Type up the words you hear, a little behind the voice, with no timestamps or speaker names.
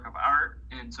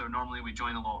and so normally we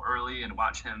join a little early and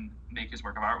watch him make his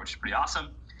work of art, which is pretty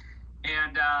awesome.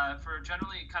 And for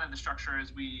generally kind of the structure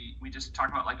is we just talk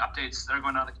about like updates that are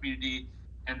going on in the community,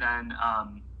 and then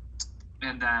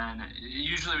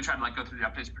usually we try to like go through the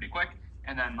updates pretty quick,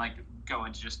 and then like go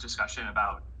into just discussion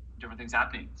about different things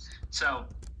happening. So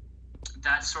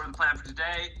that's sort of the plan for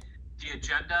today. The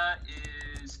agenda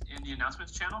is in the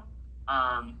announcements channel,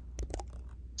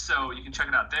 so you can check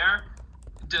it out there.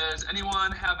 Does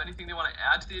anyone have anything they want to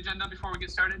add to the agenda before we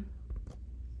get started?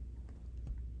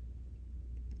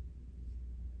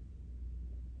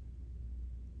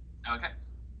 Okay.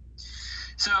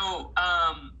 So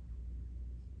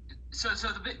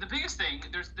the biggest thing,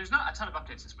 there's not a ton of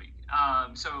updates this week.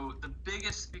 So the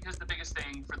biggest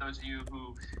thing for those of you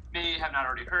who may have not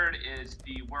already heard is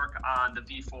the work on the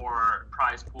V4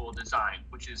 prize pool design,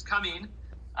 which is coming.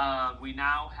 We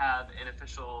now have an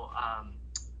official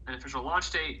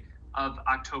launch date of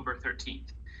October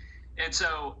 13th. And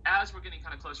so as we're getting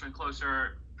kind of closer and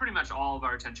closer, pretty much all of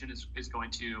our attention is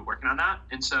going to working on that.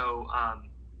 And so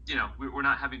we're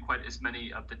not having quite as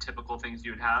many of the typical things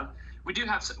you would have. We do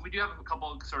have a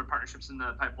couple sort of partnerships in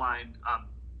the pipeline.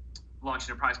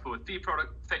 Launching a prize pool with Fade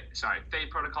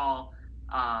Protocol.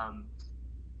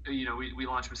 We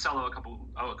launched with Cello a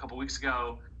couple weeks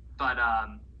ago, but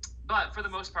for the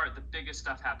most part, the biggest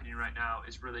stuff happening right now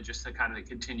is really just the kind of the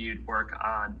continued work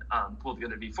on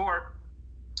PoolTogether V4,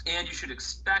 and you should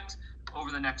expect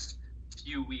over the next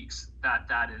few weeks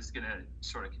that is going to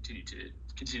sort of continue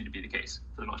to be the case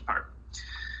for the most part.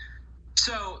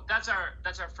 So that's our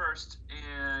first,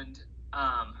 and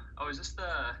is this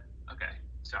the okay?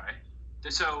 Sorry.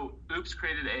 So Oops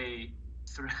created a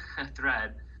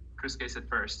thread. Chris Gay said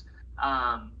first,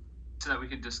 so that we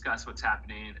can discuss what's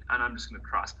happening, and I'm just going to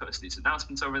cross post these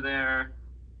announcements over there,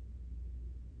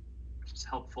 which is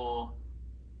helpful.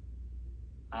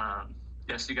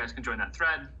 Yes, you guys can join that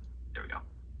thread. There we go.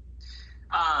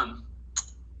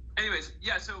 Anyways,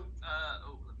 yeah. So let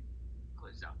me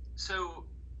close this out. So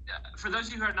for those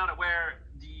of you who are not aware,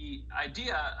 the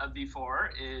idea of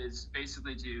V4 is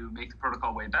basically to make the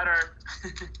protocol way better.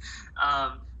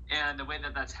 And the way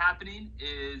that that's happening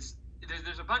is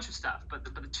there's a bunch of stuff, but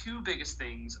the two biggest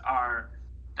things are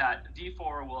that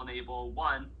V4 will enable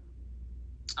one,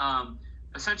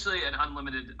 essentially an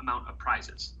unlimited amount of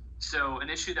prizes. So an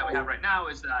issue that we have right now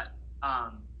is that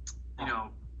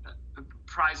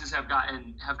prizes have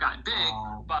gotten big,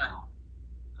 but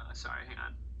sorry, hang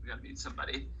on, we gotta meet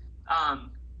somebody.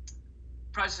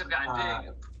 Prices have gotten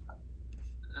big.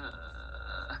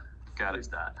 Got Who's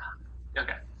it. that?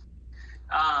 Okay.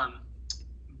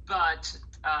 But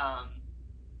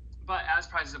as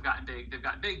prices have gotten big, they've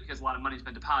gotten big because a lot of money's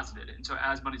been deposited, and so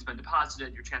as money's been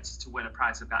deposited, your chances to win a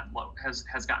prize has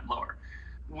gotten lower.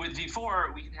 With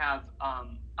V4, we can have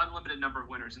unlimited number of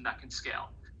winners, and that can scale.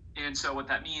 And so what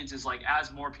that means is like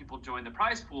as more people join the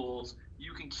prize pools,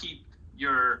 you can keep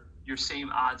your same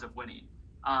odds of winning.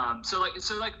 So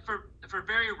for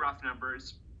very rough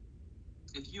numbers,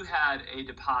 if you had a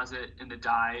deposit in the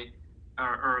DAI,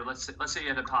 or let's say you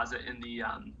had a deposit in the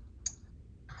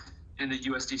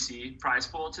USDC prize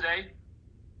pool today,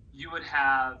 you would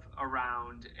have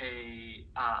around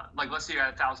let's say you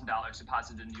had $1,000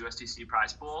 deposited in the USDC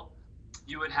prize pool,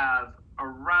 you would have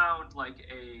around like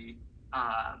a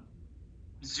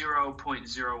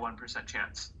 0.01%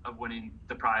 chance of winning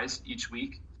the prize each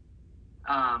week.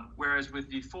 Whereas with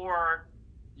V4,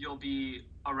 you'll be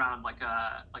around like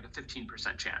a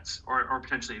 15% chance, or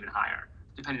potentially even higher,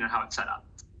 depending on how it's set up.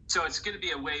 So it's going to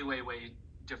be a way, way, way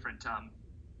different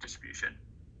distribution.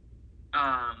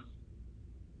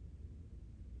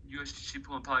 USDT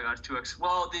pool and Polygon is 2x.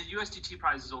 Well, the USDT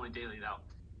prize is only daily though.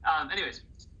 Anyways,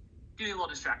 getting a little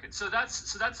distracted. So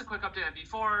that's a quick update on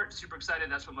V4. Super excited.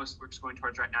 That's what most work's going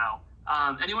towards right now.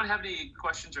 Anyone have any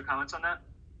questions or comments on that?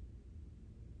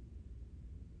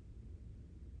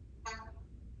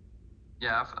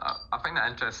 Yeah, I find that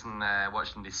interesting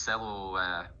watching the Cello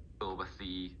pool with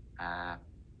the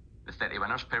 30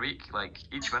 winners per week. Like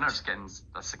each winner's getting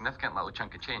a significant little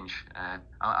chunk of change. The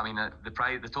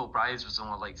total prize was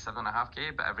only like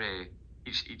 $7.5K, but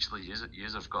each of the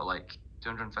users got like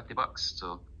 $250.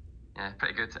 So yeah,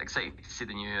 pretty good. Excited to see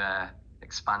the new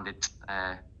expanded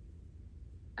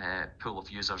pool of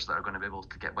users that are going to be able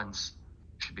to get wins.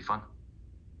 Should be fun.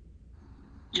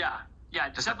 Yeah,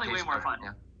 it's definitely way more fun.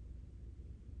 Yeah.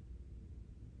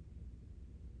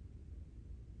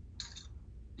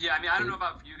 Yeah, I mean, I don't know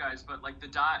about for you guys, but like the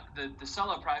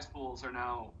Cello prize pools are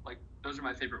now like those are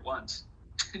my favorite ones.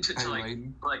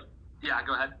 Yeah,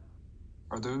 go ahead.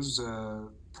 Are those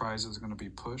prizes going to be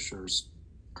push, or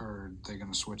are they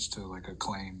going to switch to like a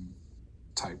claim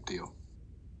type deal?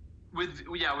 with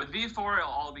V4 it'll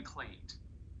all be claimed.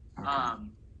 Okay.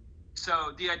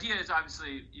 So the idea is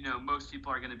obviously, most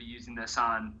people are going to be using this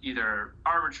on either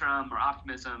Arbitrum or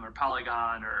Optimism or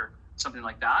Polygon or something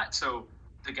like that. So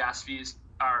the gas fees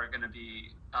are going to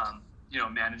be,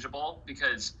 manageable,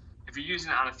 because if you're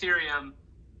using it on Ethereum,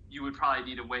 you would probably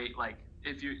need to wait. Like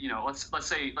if let's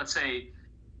say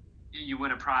you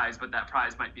win a prize, but that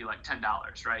prize might be like $10,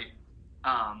 right?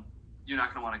 You're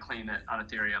not going to want to claim it on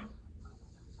Ethereum.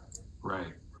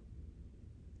 Right.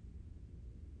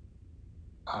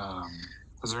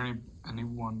 Has there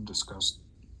anyone discussed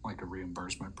like a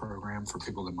reimbursement program for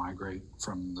people to migrate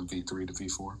from the V3 to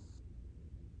V4?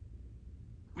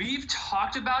 We've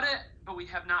talked about it, but we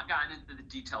have not gotten into the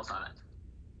details on it.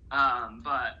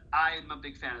 But I'm a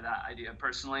big fan of that idea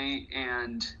personally,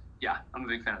 and yeah, I'm a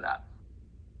big fan of that.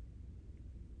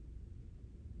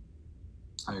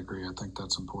 I agree. I think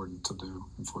that's important to do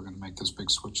if we're going to make this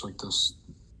big switch like this.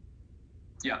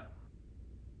 Yeah.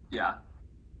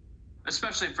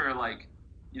 Especially for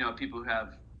people who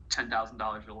have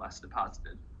 $10,000 or less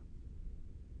deposited.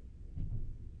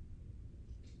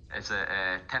 It's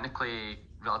technically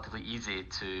relatively easy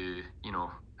to,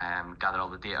 gather all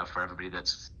the data for everybody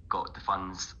that's got the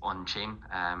funds on chain,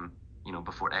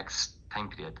 before X time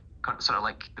period. Sort of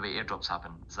like the way airdrops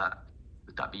happen.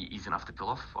 Would that be easy enough to pull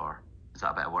off, or is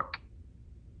that a bit of work?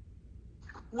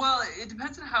 Well, it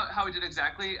depends on how we did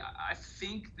exactly. I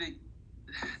think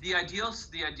the ideal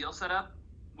setup,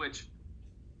 which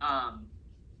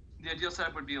the ideal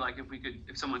setup would be like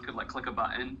if someone could click a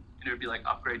button and it would be like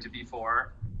upgrade to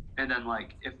V4, and then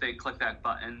if they click that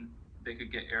button, they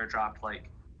could get airdropped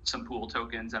some pool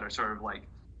tokens that are sort of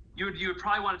you would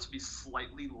probably want it to be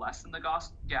slightly less than the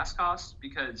gas cost,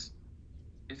 because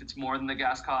if it's more than the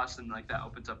gas cost, then that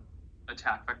opens up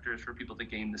attack vectors for people to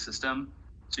game the system.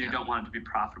 So you don't want it to be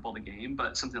profitable to game,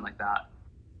 but something like that.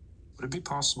 Would it be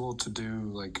possible to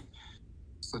do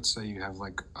let's say you have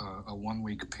a 1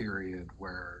 week period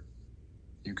where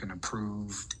you can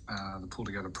approve the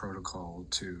PoolTogether protocol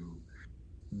to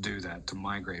do that, to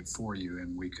migrate for you,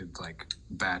 and we could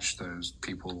batch those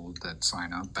people that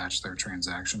sign up, batch their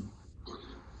transaction?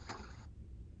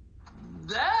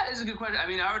 That is a good question. I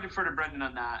mean, I would defer to Brendan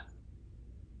on that.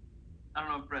 I don't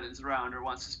know if Brendan's around or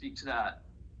wants to speak to that.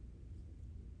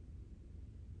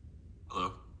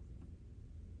 Hello.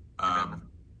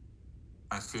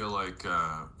 I feel like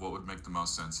what would make the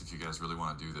most sense, if you guys really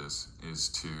want to do this, is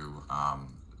to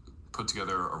put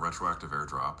together a retroactive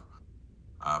airdrop,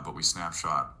 but we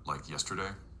snapshot yesterday.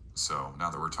 So now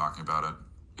that we're talking about it,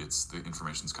 the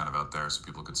information's kind of out there, so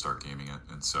people could start gaming it.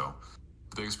 And so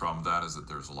the biggest problem with that is that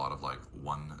there's a lot of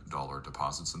 $1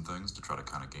 deposits and things to try to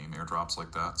kind of game airdrops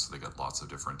like that. So they got lots of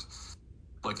different,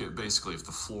 basically if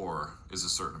the floor is a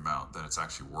certain amount, then it's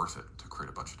actually worth it to create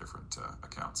a bunch of different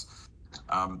accounts.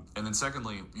 And then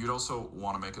secondly, you'd also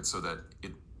want to make it so that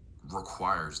it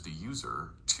requires the user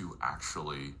to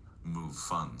actually move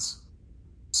funds.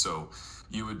 So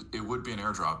it would be an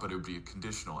airdrop, but it would be a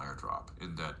conditional airdrop,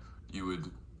 in that you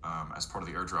would, as part of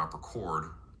the airdrop,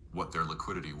 record what their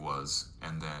liquidity was,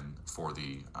 and then for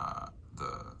the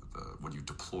when you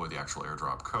deploy the actual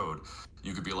airdrop code,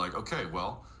 you could be like, okay,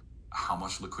 well, how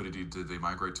much liquidity did they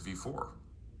migrate to V4?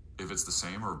 If it's the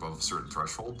same or above a certain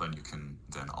threshold, then you can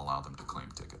then allow them to claim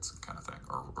tickets, kind of thing,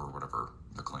 or whatever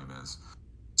the claim is.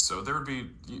 So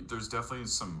there's definitely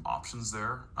some options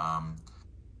there.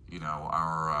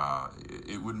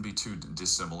 It wouldn't be too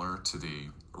dissimilar to the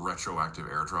retroactive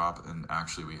airdrop. And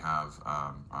actually we have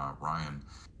Ryan,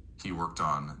 he worked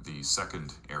on the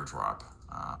second airdrop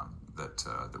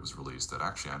that was released, that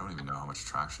actually I don't even know how much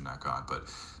traction that got, but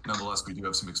nonetheless we do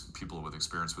have some people with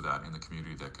experience with that in the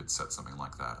community that could set something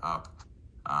like that up.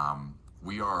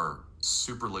 We are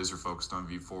super laser focused on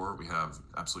V4. We have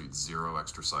absolutely 0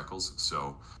 extra cycles.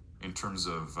 So in terms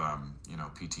of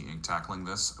PT Inc. tackling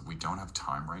this, we don't have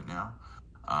time right now.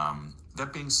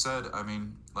 That being said, I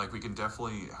mean, we can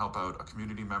definitely help out a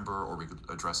community member, or we could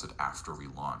address it after we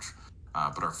launch.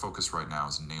 But our focus right now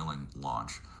is nailing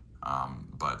launch.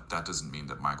 But that doesn't mean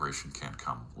that migration can't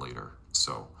come later.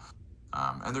 So,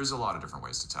 and there's a lot of different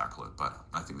ways to tackle it, but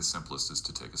I think the simplest is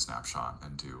to take a snapshot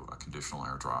and do a conditional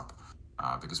airdrop,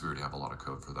 because we already have a lot of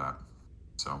code for that.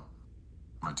 So,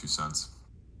 my 2 cents.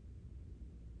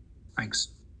 Thanks.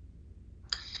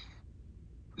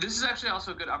 This is actually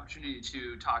also a good opportunity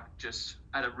to talk just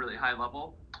at a really high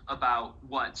level about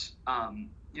what,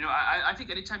 I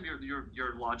think anytime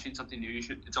you're launching something new,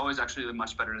 it's always actually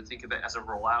much better to think of it as a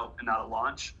rollout and not a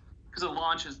launch, because a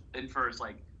launch infers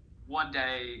 1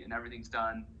 day and everything's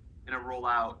done, and a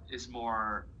rollout is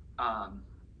more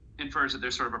infers that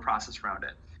there's sort of a process around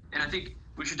it. And I think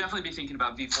we should definitely be thinking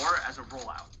about V4 as a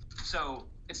rollout. So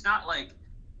it's not like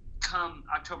come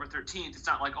October 13th, it's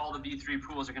not like all the V3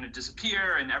 pools are going to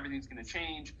disappear and everything's going to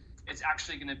change. It's not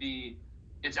going to be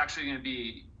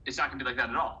like that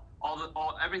at all.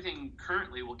 Everything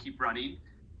currently will keep running.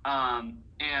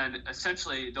 And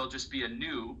essentially there'll just be a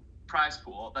new prize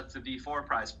pool. That's the V4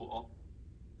 prize pool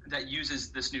that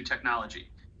uses this new technology.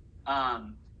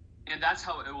 And that's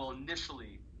how it will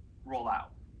initially roll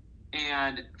out.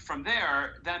 And from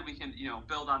there, then we can,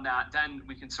 build on that. Then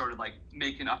we can sort of like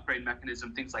make an upgrade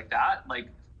mechanism, things like that. But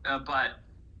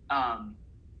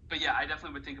yeah, I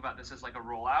definitely would think about this as like a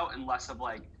rollout and less of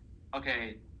like,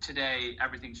 okay, today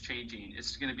everything's changing.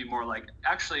 It's going to be more like,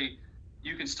 actually,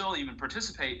 you can still even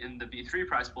participate in the V3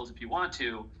 prize pools if you want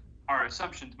to. Our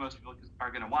assumptions, most people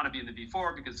are going to want to be in the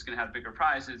V4 because it's going to have bigger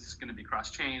prizes. It's going to be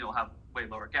cross-chain. It'll have way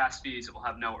lower gas fees. It will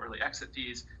have no early exit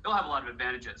fees. It'll have a lot of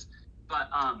advantages.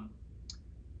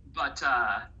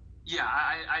 Yeah,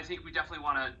 I think we definitely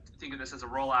want to think of this as a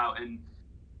rollout, and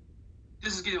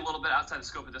this is getting a little bit outside the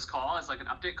scope of this call as like an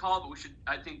update call, but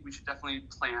I think we should definitely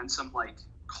plan some like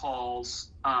calls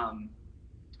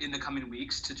in the coming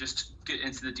weeks to just get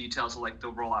into the details of like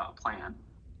the rollout plan.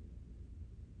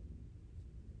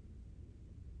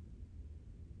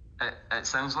 It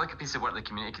sounds like a piece of work the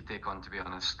community could take on, to be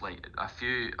honest. Like a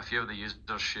few of the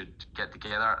users should get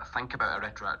together, think about a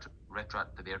retroactive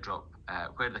airdrop,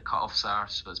 where the cutoffs are,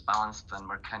 so it's balanced, and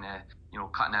we're kind of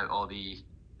cutting out all the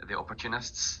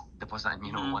opportunists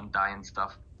depositing one die and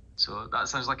stuff. So that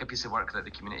sounds like a piece of work that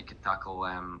the community could tackle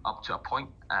up to a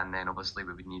point, and then obviously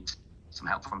we would need some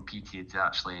help from PT to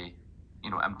actually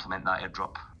implement that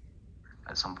airdrop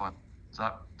at some point. Does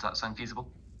that sound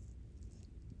feasible?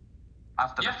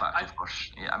 After the fact, of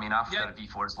course. Yeah, I mean, after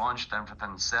V4 is launched,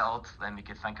 everything's settled, then we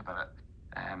could think about it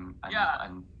and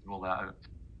roll that out.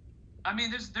 I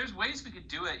mean, there's ways we could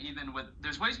do it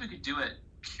there's ways we could do it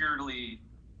purely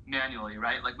manually,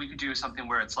 right? Like we could do something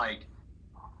where it's like,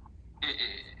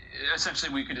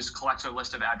 essentially we could just collect a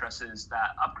list of addresses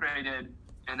that upgraded,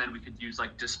 and then we could use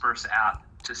like Disperse app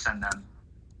to send them.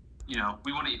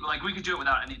 We could do it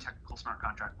without any technical smart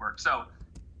contract work. So,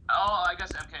 I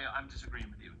guess MK, I'm disagreeing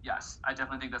with you. Yes, I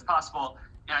definitely think that's possible,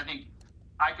 and I think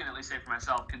I can at least say for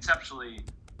myself, conceptually,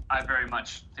 I very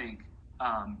much think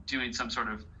doing some sort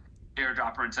of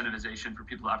airdrop or incentivization for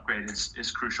people to upgrade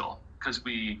is crucial, because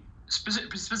we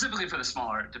specifically for the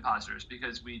smaller depositors,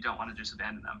 because we don't want to just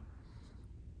abandon them.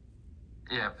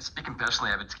 Yeah, speaking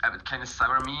personally, I would kind of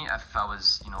sour me if I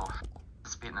was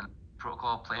participating in the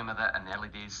protocol, playing with it in the early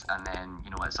days, and then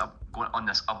it's going on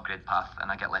this upgrade path,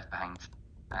 and I get left behind.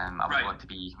 I would want to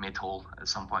be made whole at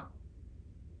some point.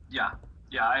 Yeah,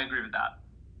 I agree with that.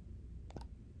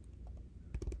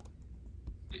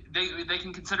 They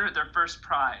can consider it their first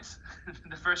prize,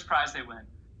 the first prize they win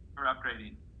for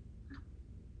upgrading.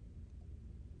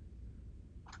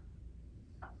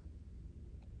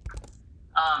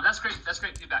 That's great. That's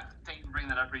great feedback. Thank you for bringing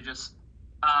that up, Regis.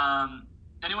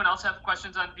 Anyone else have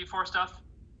questions on V4 stuff?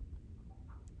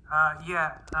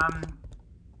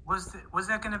 Was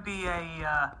there going to be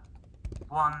a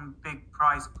one big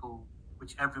prize pool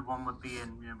which everyone would be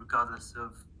in, regardless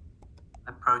of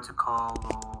a protocol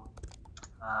or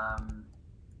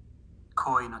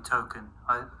coin or token?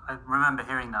 I remember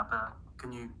hearing that, but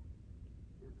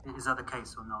is that the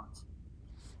case or not?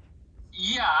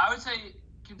 Yeah, I would say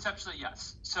conceptually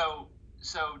yes. So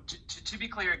to be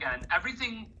clear again,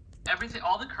 everything,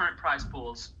 all the current prize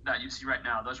pools that you see right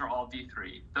now, those are all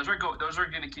V3. Those are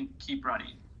going to keep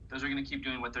running. Those are going to keep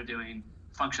doing what they're doing,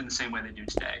 function the same way they do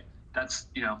today. That's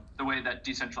the way that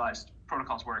decentralized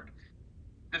protocols work.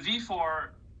 The V4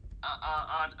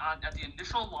 at the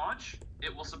initial launch,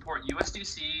 it will support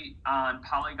USDC on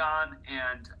Polygon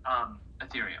and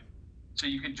Ethereum. So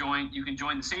you can join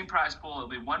the same prize pool. It'll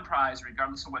be one prize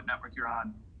regardless of what network you're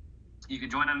on. You can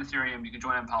join on Ethereum. You can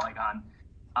join on Polygon.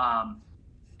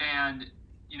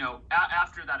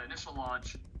 After that initial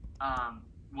launch,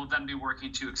 we'll then be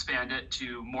working to expand it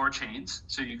to more chains.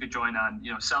 So you could join on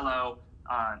Celo,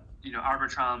 on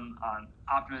Arbitrum, on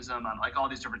Optimism, on like all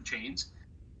these different chains,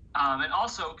 and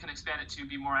also can expand it to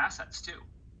be more assets too.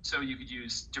 So you could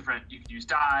use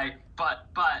DAI, but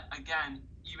again,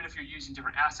 even if you're using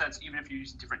different assets, even if you're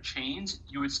using different chains,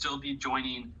 you would still be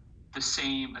joining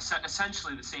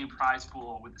essentially the same prize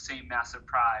pool with the same massive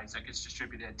prize that gets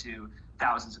distributed to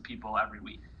thousands of people every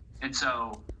week. And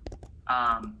so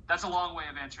that's a long way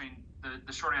of answering.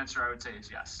 The short answer, I would say, is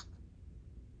yes.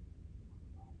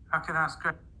 Okay, that's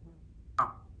good.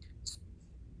 Oh.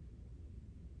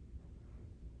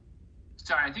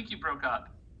 Sorry, I think you broke up.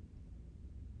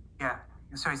 Yeah,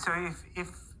 sorry. So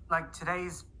if like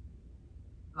today's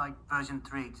like version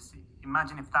 3, just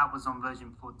imagine if that was on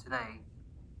version 4 today,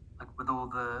 like with all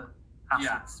the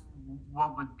assets,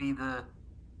 what would be the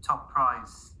top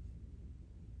prize?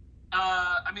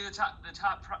 I mean,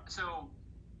 so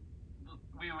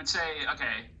we would say,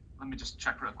 okay, let me just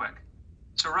check real quick.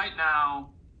 So right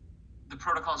now, the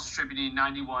protocol is distributing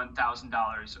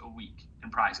 $91,000 a week in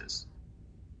prizes,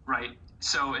 right?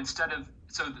 So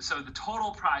so the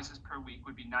total prizes per week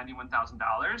would be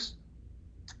 $91,000.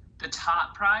 The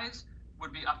top prize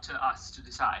would be up to us to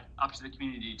decide, up to the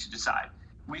community to decide.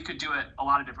 We could do it a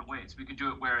lot of different ways. We could do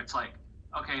it where it's like,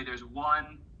 okay, there's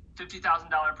one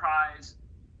 $50,000 prize,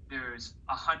 there's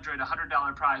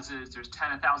 $100 prizes, there's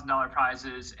 10 $1,000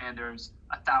 prizes, and there's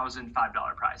 1,000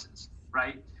 $5 prizes,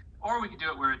 right? Or we could do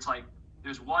it where it's like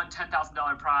there's one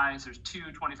 $10,000 prize, there's two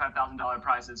 $25,000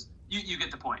 prizes. You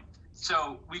get the point.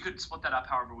 So we could split that up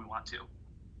however we want to.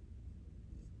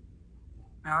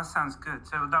 Yeah, that sounds good.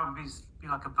 So that would be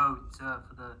like a vote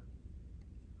for the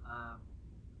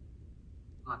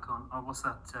like on what's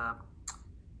that? I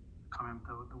can't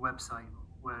remember the website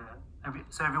where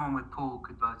everyone with Pool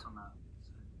could vote on that.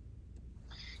 So.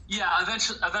 Yeah,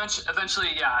 eventually,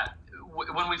 yeah.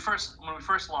 When we first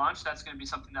launch, that's going to be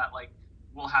something that like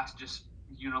we'll have to just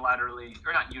unilaterally,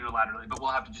 or not unilaterally, but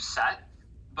we'll have to just set.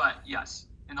 But yes,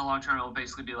 in the long term, it'll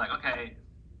basically be like, okay,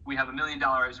 we have $1 million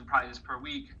in prizes per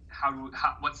week.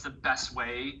 What's the best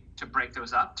way to break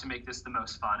those up to make this the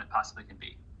most fun it possibly can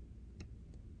be?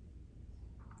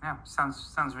 Yeah,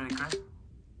 sounds really great.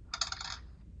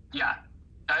 Yeah,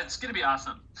 it's going to be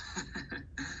awesome.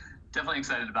 Definitely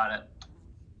excited about it.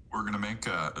 We're going to make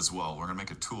as well. We're going to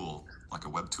make a tool, like a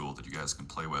web tool that you guys can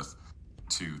play with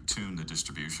to tune the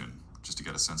distribution, just to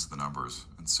get a sense of the numbers.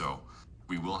 And so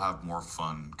we will have more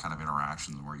fun kind of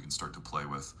interactions where you can start to play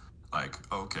with, like,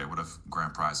 okay, what if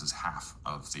grand prize is half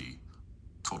of the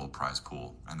total prize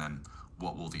pool? And then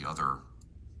what will the other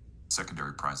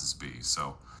secondary prizes be?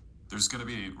 So there's going to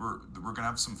be, we're going to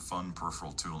have some fun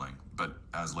peripheral tooling, but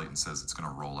as Leighton says, it's going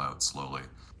to roll out slowly.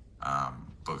 But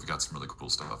we've got some really cool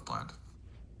stuff planned.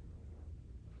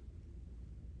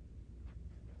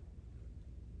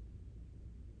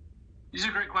 These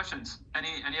are great questions.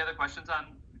 Any other questions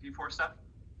on V4 stuff?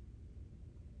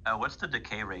 What's the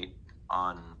decay rate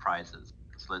on prizes?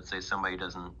 So let's say somebody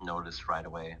doesn't notice right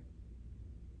away.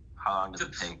 How long does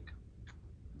it take?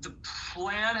 The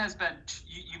plan has been,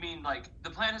 you mean like,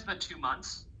 the plan has been 2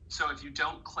 months. So if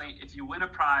you win a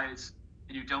prize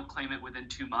and you don't claim it within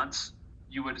 2 months,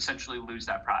 you would essentially lose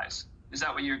that prize. Is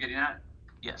that what you're getting at?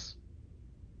 Yes.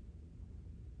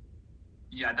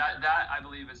 Yeah, that I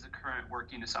believe is the current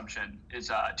working assumption is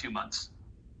 2 months.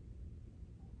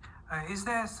 Is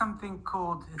there something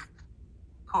called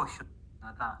push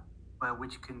like that,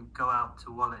 which can go out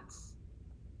to wallets?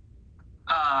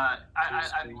 I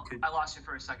lost you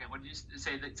for a second. What did you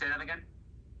say? Say that again.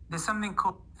 There's something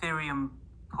called Ethereum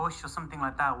push or something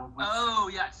like that. Oh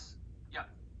yes, yeah.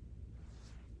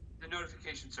 The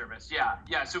notification service.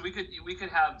 Yeah. So we could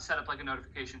have set up like a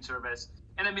notification service,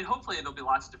 and I mean, hopefully there'll be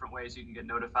lots of different ways you can get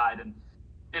notified, and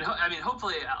I mean,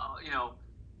 hopefully,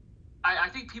 I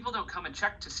think people don't come and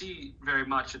check to see very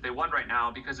much if they won right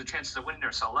now because the chances of winning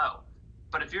are so low.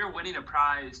 But if you're winning a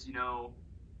prize,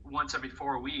 once every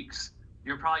 4 weeks,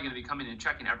 you're probably going to be coming and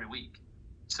checking every week.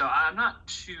 So I'm not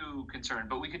too concerned,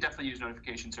 but we could definitely use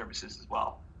notification services as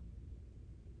well.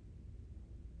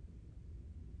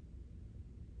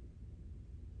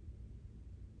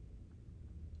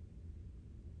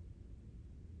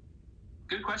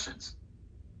 Good questions.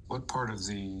 What part of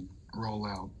the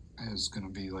rollout is going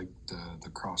to be like the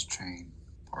cross-chain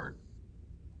part?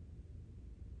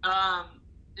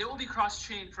 It will be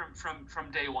cross-chain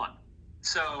from day one.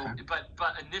 So, okay.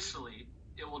 but initially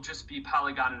it will just be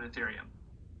Polygon and Ethereum.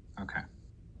 Okay.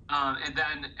 And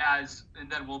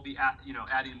then we'll be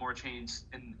adding more chains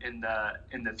in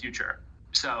the future.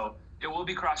 So it will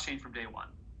be cross-chain from day one,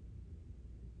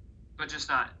 but just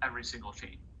not every single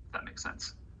chain. If that makes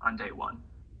sense on day one.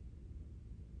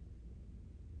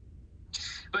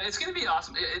 But it's going to be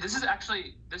awesome. This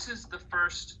is the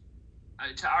first,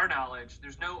 to our knowledge,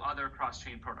 there's no other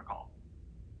cross-chain protocol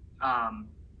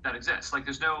that exists. Like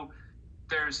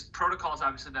there's protocols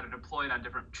obviously that are deployed on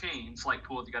different chains, like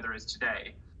PoolTogether is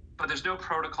today, but there's no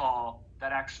protocol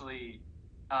that actually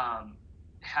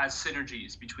has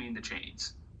synergies between the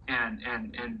chains, and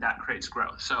that creates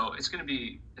growth. So it's gonna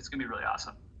be really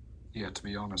awesome. Yeah, to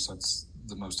be honest, that's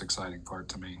the most exciting part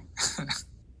to me.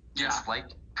 Yeah, it's like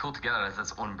PoolTogether as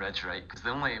its own bridge, right? Because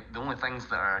the only things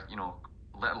that are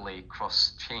literally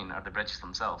cross chain are the bridges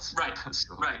themselves. Right.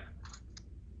 So, right.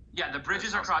 Yeah, the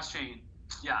bridges are cross chain.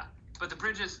 Yeah, but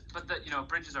bridges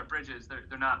are bridges.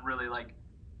 They're not really like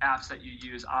apps that you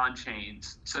use on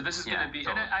chains. So this is going to be,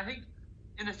 totally. and I think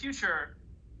in the future,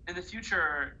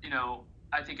 you know,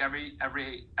 I think every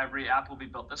app will be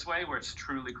built this way, where it's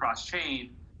truly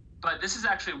cross-chain. But this is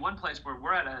actually one place where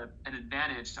we're at an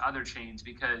advantage to other chains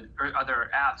or other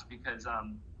apps because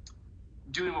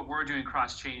doing what we're doing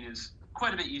cross-chain is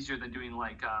quite a bit easier than doing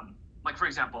like for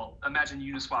example, imagine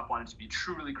Uniswap wanted to be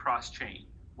truly cross-chain,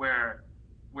 where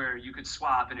you could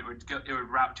swap and it would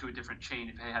route to a different chain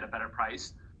if it had a better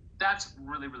price. That's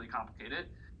really, really complicated.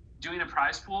 Doing a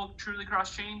prize pool truly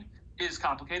cross-chain is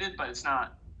complicated, but it's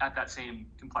not at that same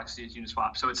complexity as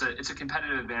Uniswap. So it's a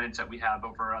competitive advantage that we have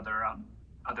over other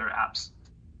apps.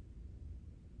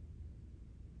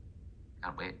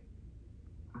 Can't wait.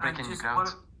 And Breaking new just ground.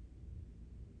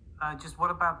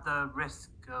 what about the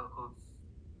risk of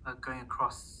going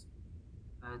across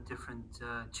different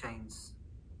chains?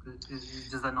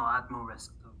 Does that not add more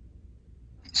risk, though?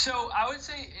 So I would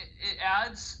say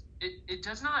it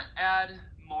does not add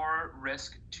more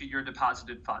risk to your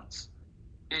deposited funds.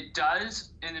 It does,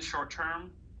 in the short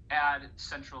term, add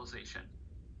centralization.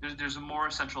 There's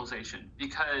more centralization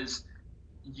because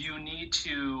you need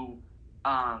to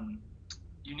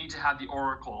have the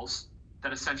oracles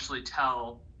that essentially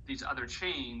tell these other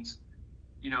chains,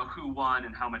 you know, who won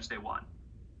and how much they won.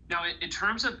 Now, in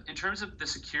terms of the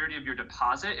security of your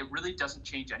deposit, it really doesn't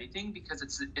change anything because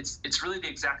it's really the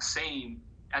exact same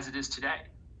as it is today,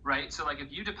 right? So like if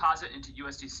you deposit into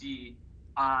USDC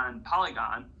on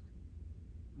Polygon,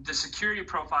 the security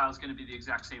profile is going to be the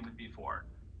exact same with V4.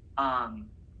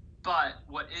 But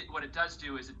what it does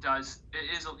do is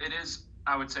it is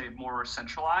I would say more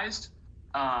centralized,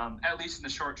 at least in the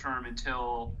short term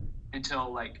until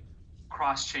like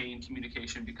cross-chain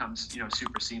communication becomes, you know,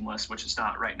 super seamless, which it's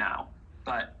not right now.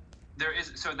 But there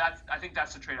is, so that I think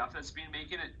that's the trade-off that's being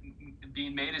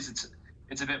made is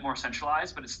it's a bit more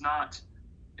centralized, but it's not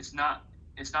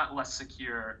less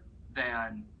secure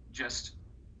than just,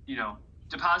 you know,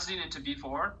 depositing into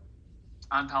V4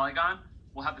 on Polygon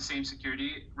will have the same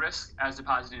security risk as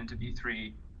depositing into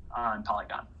V3 on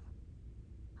Polygon.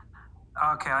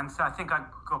 Okay, and so I think I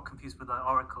got confused with the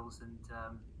oracles and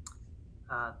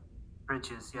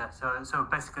bridges. Yeah, so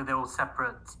basically they're all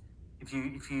separate. If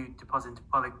you deposit into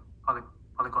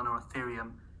Polygon or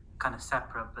Ethereum, kind of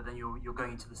separate, but then you're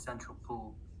going into the central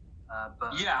pool.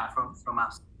 But yeah, from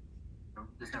us,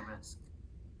 there's no risk.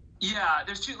 Yeah,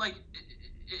 there's two. Like,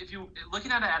 if you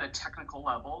looking at it at a technical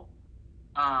level,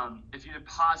 if you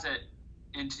deposit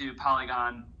into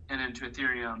Polygon and into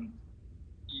Ethereum,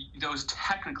 those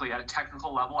technically at a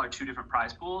technical level are two different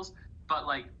prize pools. But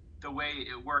like the way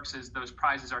it works is those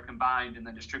prizes are combined and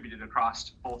then distributed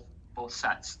across both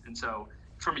sets. And so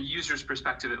from a user's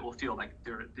perspective, it will feel like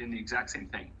they're in the exact same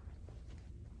thing.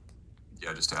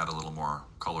 Yeah, just to add a little more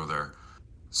color there.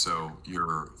 So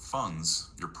your funds,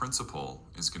 your principal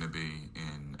is going to be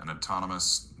in an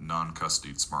autonomous,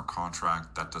 non-custodied smart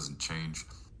contract. That doesn't change,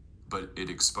 but it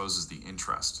exposes the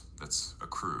interest that's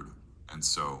accrued. And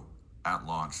so at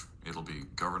launch, it'll be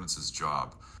governance's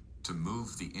job to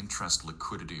move the interest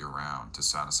liquidity around to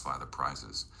satisfy the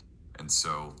prizes. And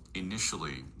so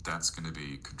initially, that's going to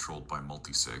be controlled by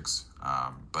multi-sigs.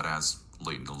 But as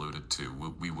Leighton alluded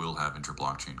to, we will have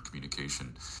inter-blockchain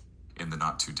communication in the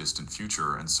not too distant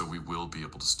future, and so we will be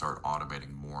able to start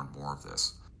automating more and more of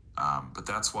this. But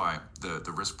that's why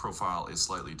the risk profile is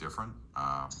slightly different.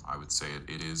 I would say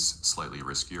it is slightly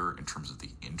riskier in terms of the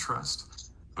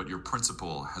interest, but your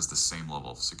principal has the same level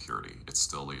of security. It's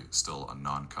still a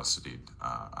non-custodied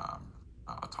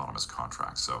autonomous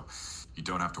contract, so you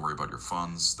don't have to worry about your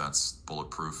funds. That's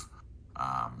bulletproof.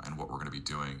 And what we're going to be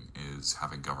doing is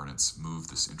having governance move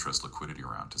this interest liquidity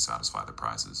around to satisfy the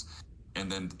prizes. And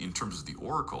then in terms of the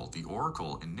Oracle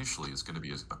initially is going to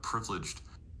be a privileged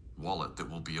wallet that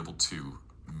will be able to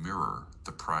mirror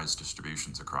the prize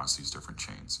distributions across these different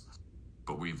chains.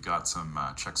 But we've got some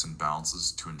checks and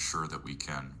balances to ensure that we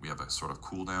have a sort of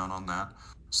cooldown on that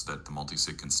so that the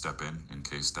multi-sig can step in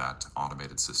case that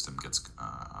automated system gets,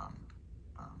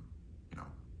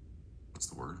 what's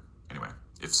the word? Anyway,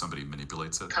 if somebody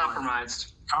manipulates it.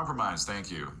 Compromised, thank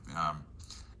you.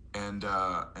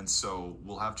 And so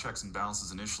we'll have checks and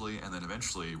balances initially, and then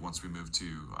eventually, once we move to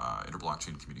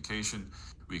inter-blockchain communication,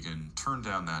 we can turn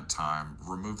down that time,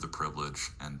 remove the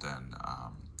privilege, and then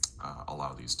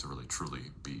allow these to really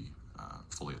truly be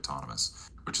fully autonomous,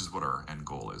 which is what our end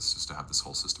goal is to have this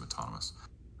whole system autonomous.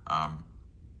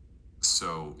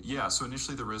 So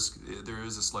initially there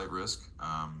is a slight risk,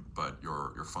 but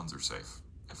your funds are safe,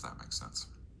 if that makes sense.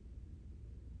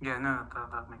 Yeah, no,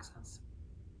 that makes sense.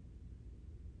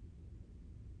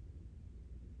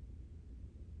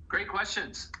 Great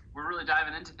questions. We're really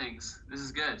diving into things. This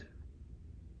is good.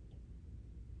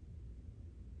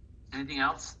 Anything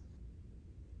else?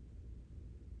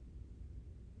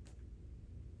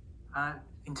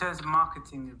 In terms of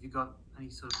marketing, have you got any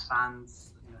sort of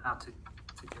plans, how to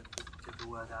get the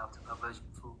word out about version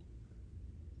 4?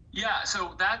 Yeah,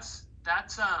 so that's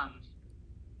I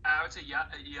would say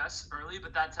yes early,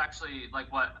 but that's actually like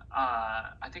what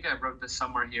I think I wrote this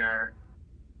somewhere here,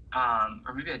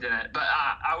 or maybe I didn't. But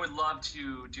I would love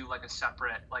to do like a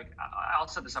separate, like I'll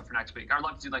set this up for next week. I'd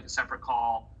love to do like a separate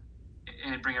call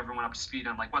and bring everyone up to speed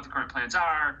on like what the current plans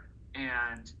are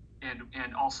and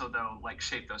also though like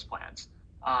shape those plans.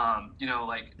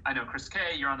 Like I know Chris K,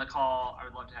 you're on the call. I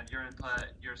would love to have your input.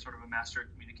 You're sort of a master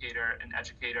communicator and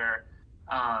educator.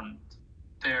 So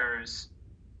there's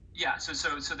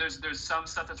some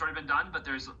stuff that's already been done, but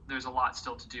there's a lot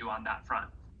still to do on that front.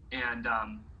 And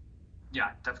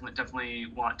definitely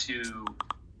want to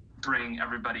bring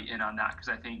everybody in on that because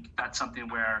I think that's something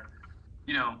where,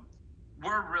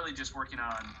 we're really just working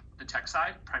on the tech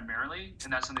side primarily,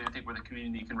 and that's something I think where the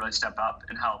community can really step up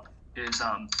and help is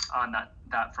on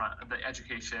that front of the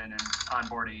education and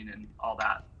onboarding and all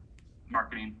that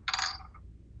marketing.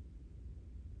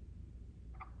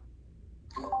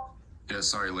 Yeah,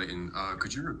 sorry, Leighton.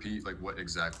 Could you repeat like what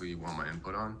exactly you want my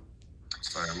input on?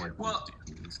 Sorry, I'm like. Well,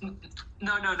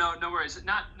 no worries.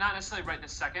 Not necessarily right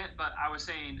this second, but I was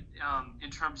saying in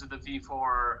terms of the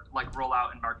V4 like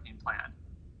rollout and marketing plan.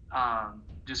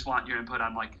 Just want your input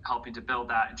on like helping to build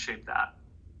that and shape that.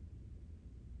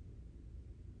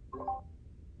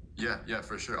 Yeah,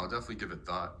 for sure. I'll definitely give it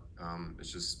thought.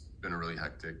 It's just been a really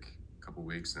hectic couple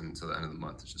weeks, and until the end of the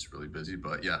month, it's just really busy.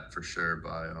 But yeah, for sure,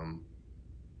 by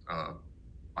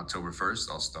October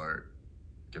 1st, I'll start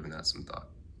giving that some thought.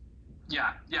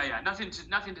 Yeah. Nothing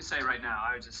to say right now.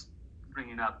 I was just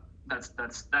bringing up that's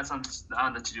on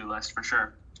the to-do list for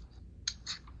sure.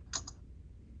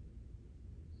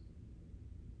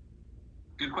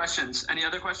 Good questions. Any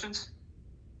other questions?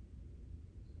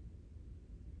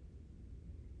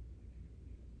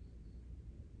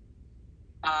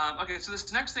 Okay, so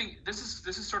this next thing, this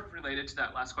is sort of related to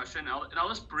that last question, and I'll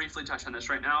just briefly touch on this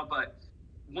right now. But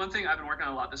one thing I've been working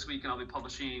on a lot this week, and I'll be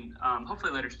publishing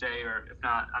hopefully later today, or if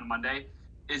not on Monday,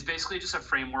 is basically just a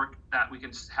framework that we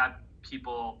can have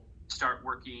people start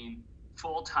working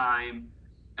full time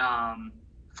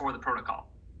for the protocol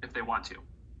if they want to.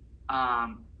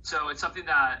 So it's something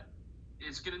that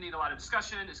is going to need a lot of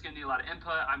discussion. It's going to need a lot of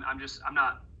input. I'm just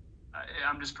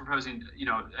proposing,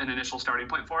 an initial starting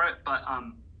point for it. But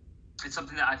it's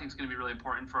something that I think is going to be really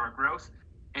important for our growth,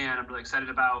 and I'm really excited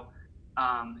about.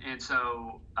 I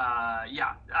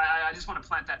just want to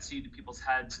plant that seed in people's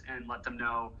heads and let them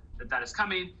know that is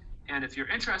coming. And if you're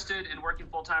interested in working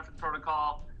full time for the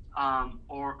protocol,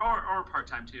 or part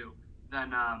time too,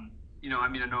 then I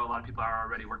know a lot of people are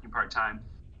already working part time.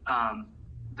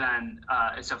 Then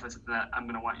it's definitely something that I'm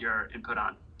going to want your input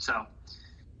on. So,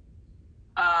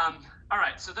 all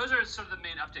right. So those are sort of the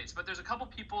main updates. But there's a couple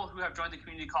people who have joined the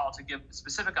community call to give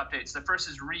specific updates. The first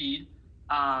is Reed,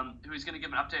 who is going to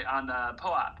give an update on the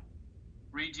POAP.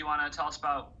 Reed, do you want to tell us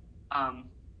about the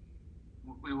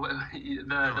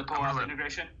POAP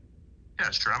integration?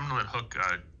 Yeah, sure. I'm going to let Hook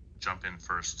jump in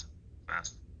first.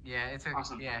 Fast. Yeah, it's okay.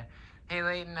 Awesome. Yeah. Hey,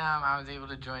 Leighton, I was able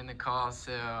to join the call,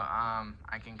 so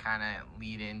I can kind of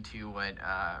lead into what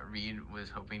Reed was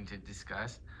hoping to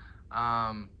discuss.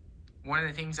 One of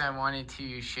the things I wanted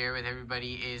to share with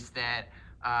everybody is that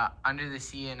Under the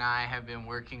Sea and I have been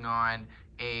working on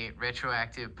a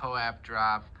retroactive POAP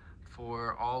drop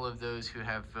for all of those who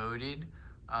have voted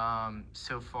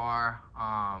so far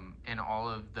in all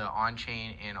of the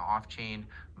on-chain and off-chain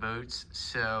votes.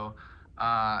 So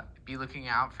be looking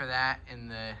out for that in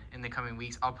the coming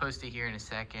weeks. I'll post it here in a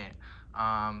second.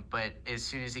 But as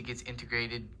soon as it gets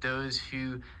integrated, those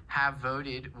who have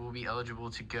voted will be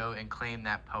eligible to go and claim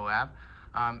that POAP.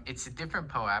 It's a different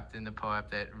POAP than the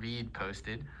POAP that Reed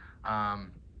posted.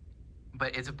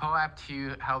 But it's a POAP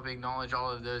to help acknowledge all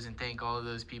of those and thank all of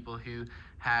those people who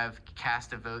have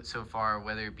cast a vote so far,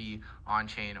 whether it be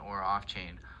on-chain or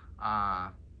off-chain.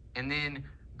 And then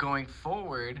going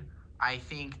forward, I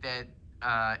think that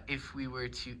if we were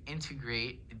to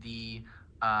integrate the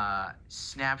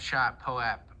Snapshot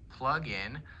POAP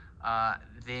plugin,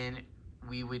 then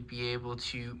we would be able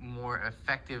to more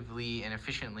effectively and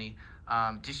efficiently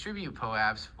distribute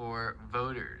POAPs for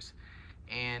voters.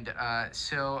 And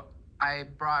so I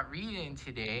brought Reed in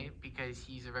today because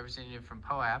he's a representative from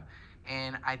POAP,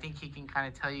 and I think he can kind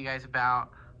of tell you guys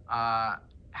about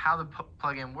how the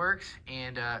plugin works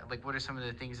and what are some of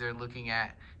the things they're looking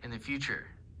at in the future.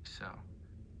 So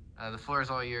the floor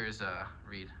is all yours,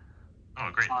 Reed. Oh,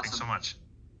 great. Awesome. Thanks so much.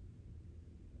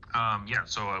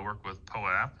 So I work with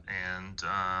POAP, and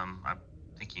I'm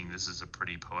thinking this is a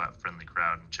pretty POAP friendly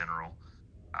crowd in general.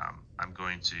 I'm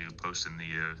going to post in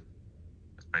the,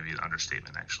 maybe an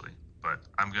understatement actually, but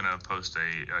I'm going to post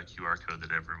a QR code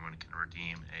that everyone can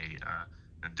redeem an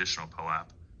additional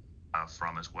POAP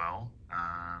from as well.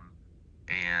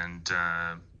 And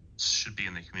should be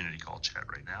in the community call chat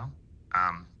right now.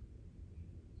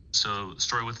 So the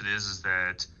story with it is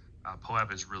that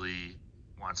POAP is really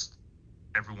wants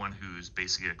everyone who's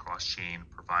basically a cross-chain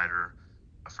provider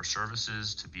for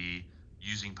services to be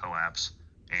using POAPs.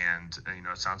 And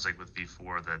it sounds like with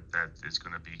V4 that is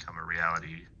going to become a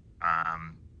reality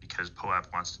because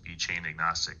POAP wants to be chain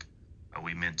agnostic.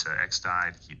 We meant to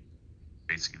XDAI to keep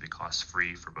basically the costs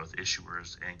free for both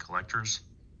issuers and collectors.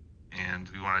 And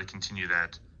we want to continue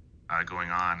that going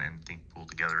on, and think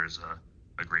PoolTogether is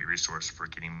a great resource for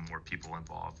getting more people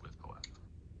involved with POAP.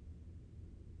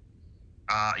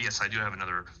 Yes, I do have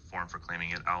another form for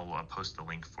claiming it. I'll post the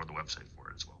link for the website for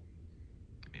it as well.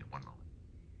 Give me one moment.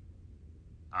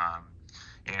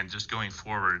 And just going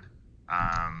forward,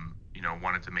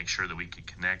 wanted to make sure that we could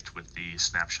connect with the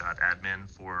snapshot admin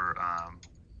for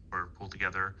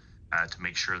PoolTogether to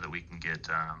make sure that we can get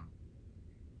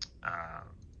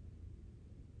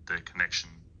the connection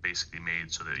basically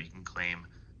made so that you can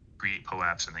create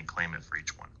POAPs and then claim it for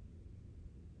each one.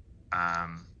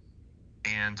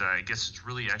 And I guess it's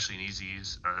really actually an easy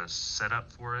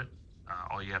setup for it.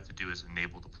 All you have to do is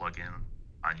enable the plugin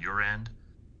on your end,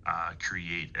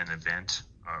 create an event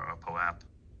or a POAP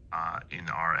in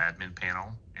our admin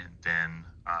panel, and then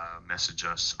message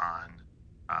us on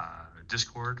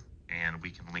Discord, and we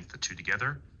can link the two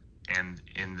together. And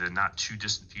in the not too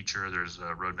distant future, there's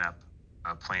a roadmap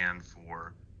plan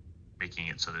for making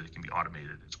it so that it can be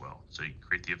automated as well. So you can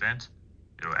create the event.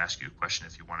 It'll ask you a question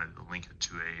if you wanted to link it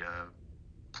to a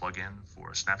plugin for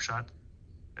a snapshot.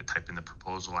 Type in the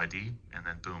proposal ID, and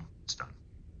then boom, it's done.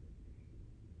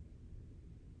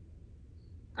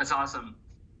 That's awesome.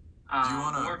 Do you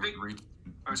want to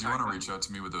reach out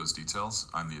to me with those details?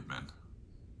 I'm the admin.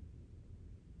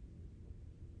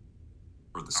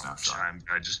 For the snapshot.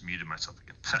 I just muted myself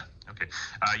again. Okay.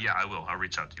 Yeah, I will. I'll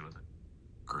reach out to you with it.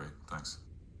 Great. Thanks.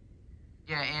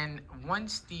 Yeah, and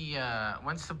once the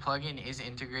plugin is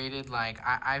integrated, like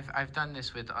I've done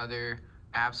this with other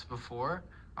apps before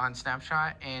on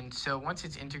Snapshot, and so once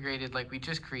it's integrated, like we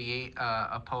just create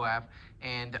a POAP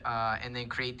and then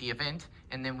create the event,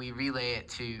 and then we relay it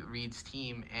to Reed's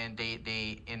team, and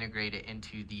they integrate it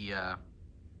into the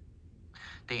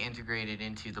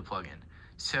plugin.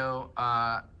 So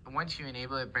once you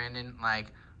enable it, Brandon,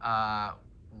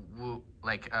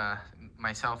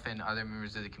 myself and other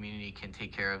members of the community can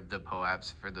take care of the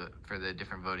POAPs for the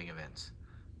different voting events.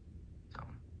 So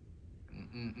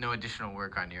no additional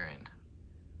work on your end.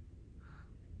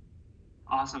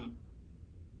 Awesome.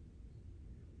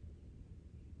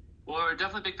 Well, we're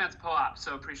definitely big fans of POAP,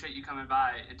 so appreciate you coming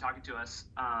by and talking to us.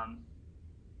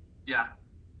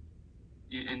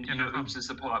 Oops is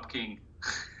the POAP king.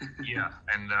 Yeah,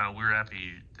 and we're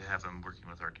happy to have him working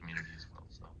with our community as well.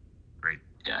 So great.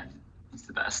 Yeah, he's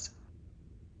the best.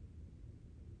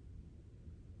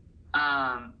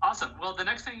 Awesome. Well, the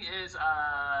next thing is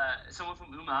someone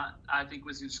from UMA, I think,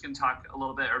 was just going to talk a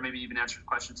little bit, or maybe even answer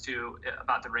questions too,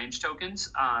 about the range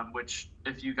tokens, which,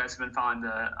 if you guys have been following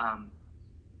the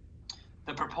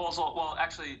proposal, well,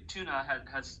 actually, Tuna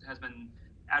has been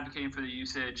advocating for the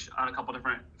usage on a couple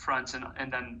different fronts,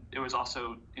 and then it was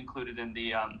also included in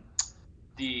the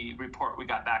report we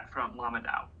got back from Llama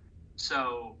DAO.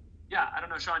 So, yeah, I don't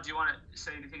know, Sean, do you want to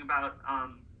say anything about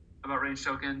range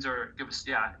tokens, or give us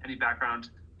any background?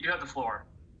 You have the floor.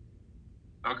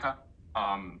 Okay.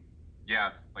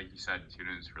 Yeah, like you said,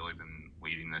 Tuna's really been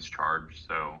leading this charge,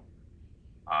 so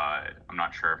I'm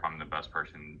not sure if I'm the best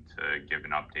person to give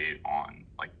an update on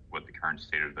what the current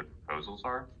state of the proposals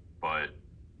are, but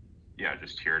yeah,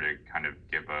 just here to kind of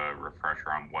give a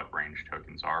refresher on what range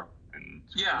tokens are and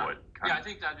what kind I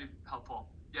think that'd be helpful.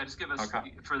 Yeah, just give us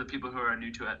for the people who are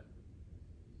new to it.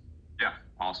 Yeah,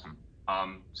 awesome.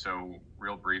 So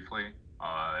real briefly,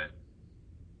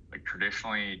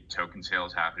 traditionally token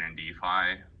sales happen in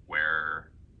DeFi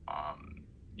where,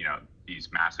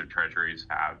 these massive treasuries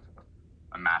have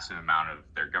a massive amount of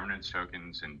their governance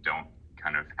tokens and don't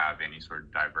kind of have any sort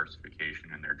of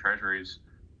diversification in their treasuries.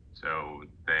 So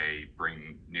they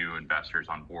bring new investors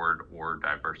on board or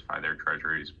diversify their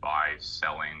treasuries by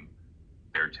selling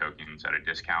their tokens at a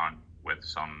discount with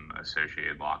some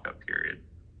associated lockup period.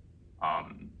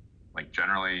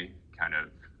 Generally, kind of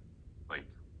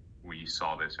we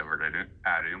saw this over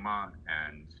at UMA,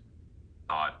 and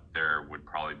thought there would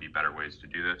probably be better ways to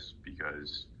do this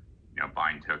because,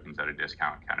 buying tokens at a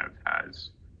discount kind of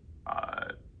has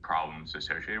problems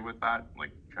associated with that.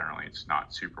 Like generally it's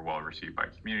not super well received by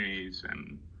communities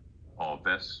and all of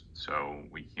this. So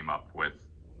we came up with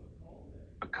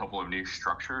a couple of new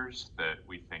structures that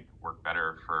we think work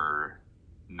better for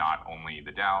not only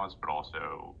the DAOs, but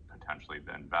also potentially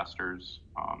the investors.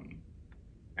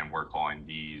 And we're calling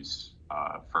these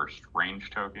first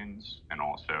range tokens. And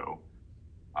also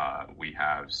we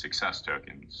have success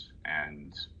tokens.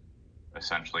 And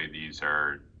essentially these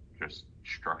are just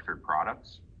structured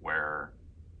products where,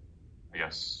 I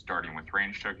guess, starting with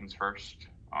range tokens first,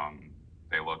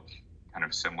 they look kind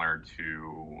of similar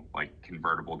to like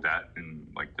convertible debt in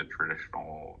like the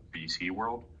traditional VC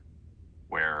world,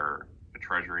 where the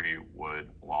treasury would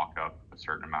lock up a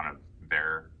certain amount of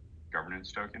their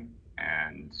governance token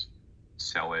and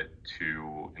sell it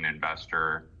to an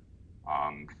investor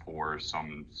for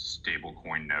some stable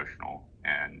coin notional.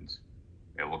 And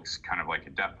it looks kind of like a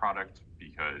debt product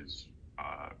because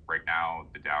right now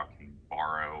the DAO can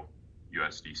borrow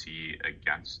USDC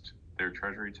against their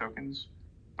treasury tokens,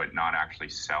 but not actually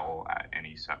sell at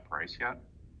any set price yet.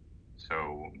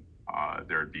 So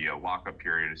there would be a lockup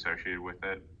period associated with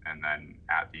it. And then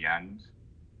at the end,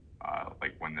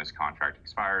 like when this contract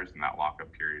expires and that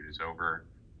lockup period is over,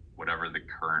 whatever the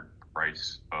current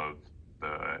price of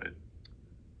the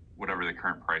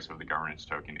governance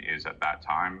token is at that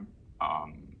time,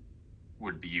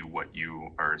 would be what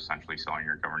you are essentially selling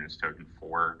your governance token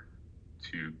for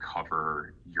to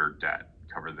cover your debt,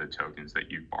 cover the tokens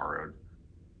that you've borrowed.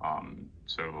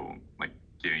 So like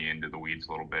getting into the weeds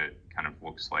a little bit, kind of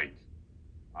looks like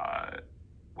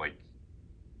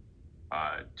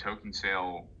token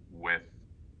sale with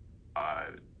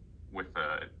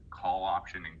a call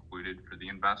option included for the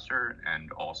investor,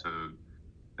 and also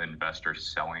the investor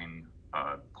selling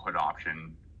a put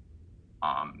option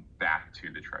back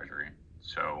to the treasury.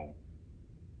 So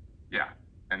yeah.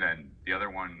 And then the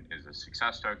other one is a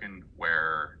success token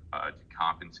where to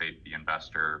compensate the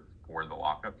investor for the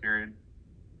lockup period,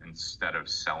 instead of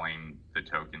selling the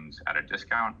tokens at a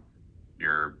discount,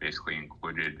 you're basically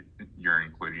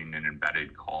including an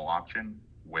embedded call option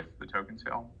with the token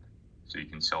sale. So you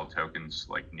can sell tokens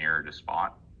like near to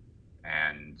spot.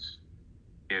 And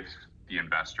if the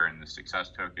investor in the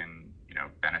success token,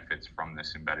 benefits from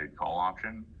this embedded call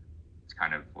option, it's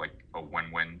kind of like a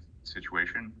win-win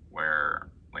situation where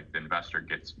like the investor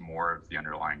gets more of the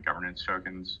underlying governance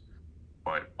tokens,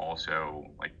 but also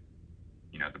like,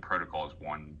 the protocol is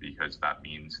won because that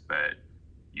means that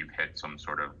you've hit some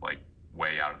sort of like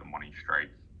way out of the money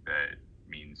strike that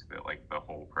means that like the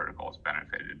whole protocol is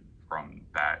benefited from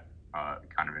that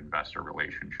kind of investor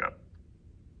relationship.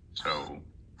 So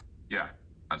yeah,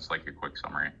 that's like a quick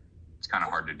summary. It's kind of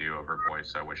hard to do over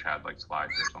voice. I wish I had like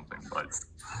slides or something, but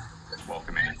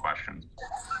welcome any questions.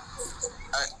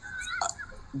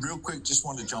 Real quick, just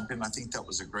wanted to jump in. I think that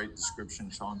was a great description,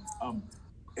 Sean.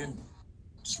 And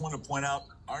just want to point out,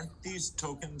 aren't these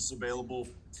tokens available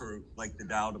for like the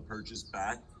DAO to purchase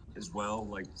back as well?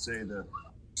 Like say the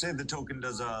token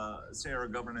does say our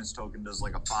governance token does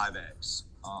like a 5x,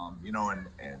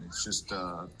 and it's just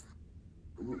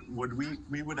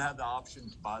we would have the option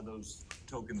to buy those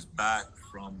tokens back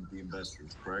from the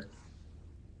investors, correct?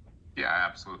 Yeah,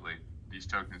 absolutely. These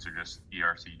tokens are just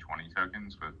ERC20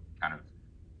 tokens with kind of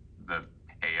the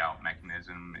payout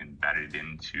mechanism embedded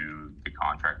into the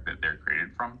contract that they're created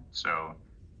from. So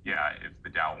yeah, if the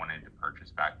DAO wanted to purchase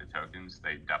back the tokens,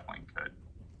 they definitely could.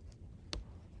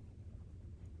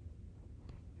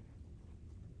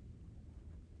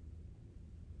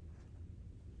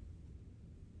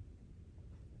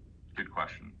 Good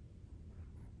question.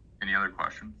 Any other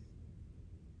questions?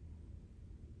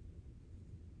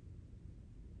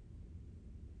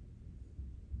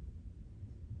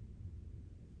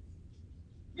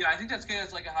 Yeah, I think that's good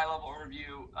as like a high level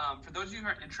overview. For those of you who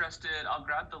are interested, I'll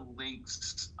grab the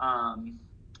links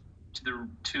to the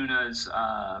Tuna's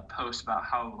post about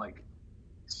how like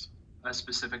a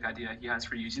specific idea he has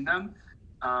for using them,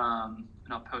 and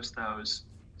I'll post those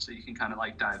so you can kind of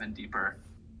like dive in deeper.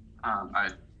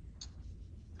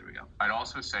 There we go. I'd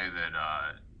also say that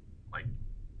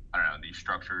these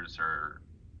structures are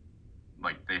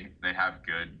like they have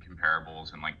good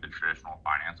comparables in like the traditional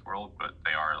finance world, but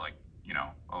they are like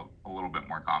a little bit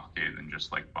more complicated than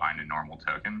just like buying a normal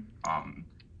token.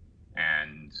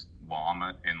 And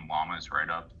Llama's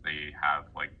write-up, they have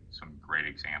like some great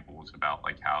examples about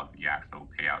like how the actual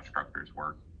payout structures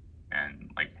work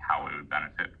and like how it would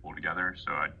benefit PoolTogether.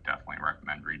 So I'd definitely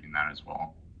recommend reading that as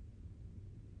well.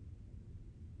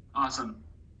 Awesome.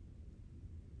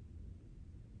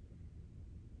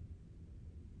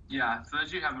 Yeah, for those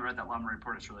of you who haven't read that Llama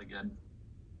report, it's really good.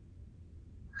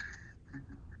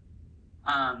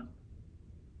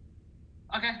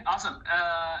 Okay, awesome.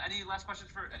 Any last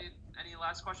questions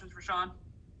for Sean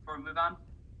before we move on?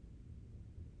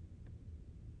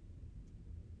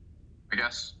 I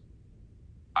guess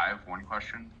I have one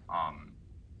question.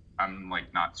 I'm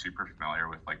like not super familiar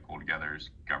with like PoolTogether's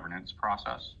governance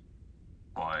process,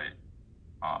 but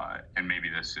and maybe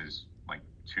this is like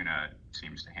Tuna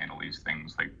seems to handle these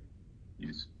things like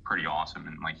he's pretty awesome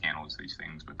and like handles these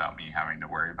things without me having to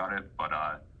worry about it. But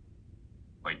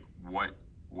like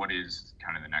what is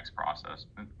kind of the next process?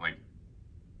 Like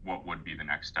what would be the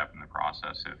next step in the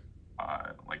process if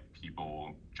like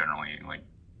people generally like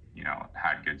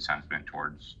had good sentiment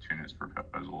towards Tuna's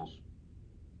proposals?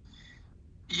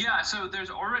 Yeah, so there's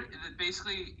already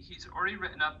basically he's already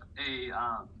written up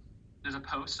there's a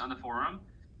post on the forum.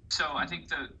 So I think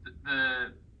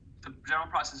the general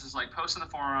process is like post on the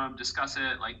forum, discuss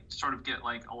it, like sort of get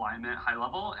like alignment high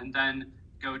level, and then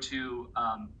go to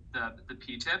the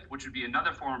P-tip, which would be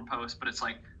another forum post, but it's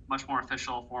like much more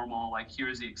official, formal, like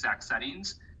here's the exact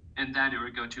settings, and then it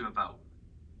would go to a vote.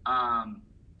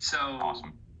 So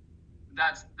awesome.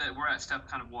 We're at step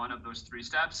kind of one of those three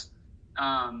steps.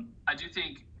 I do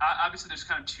think obviously there's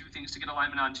kind of two things to get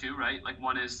alignment on too, right? Like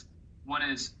one is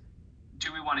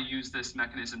do we want to use this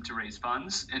mechanism to raise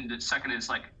funds? And the second is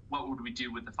like, what would we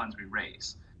do with the funds we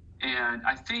raise? And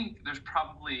I think there's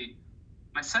probably,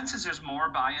 my sense is there's more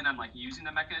buy-in on like using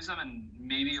the mechanism and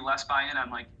maybe less buy-in on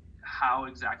like how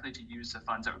exactly to use the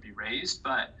funds that would be raised.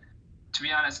 But to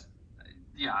be honest,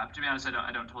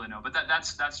 I don't totally know. But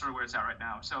that's sort of where it's at right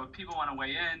now. So if people want to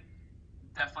weigh in,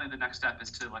 definitely the next step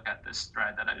is to look at this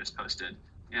thread that I just posted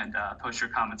and post your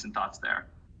comments and thoughts there.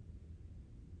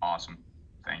 Awesome.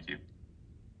 Thank you.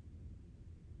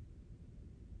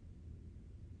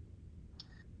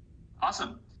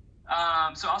 Awesome.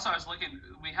 So also I was looking,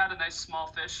 we had a nice small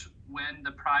fish win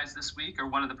the prize this week, or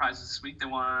one of the prizes this week. They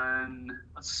won,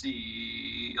 let's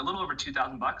see, a little over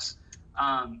 $2,000.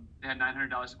 They had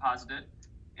 $900 deposited.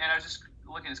 And I was just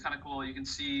looking, it's kind of cool. You can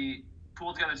see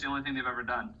PoolTogether is the only thing they've ever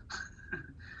done.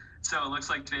 So it looks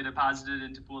like they deposited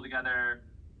into PoolTogether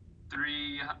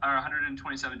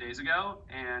 127 days ago,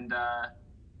 and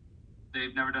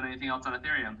they've never done anything else on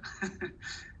Ethereum.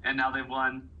 And now they've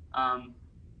won,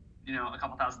 a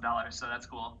couple $1,000, so that's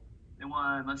cool. They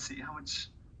won, let's see, how much?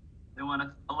 They won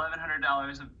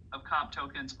 $1,100 of comp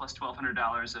tokens plus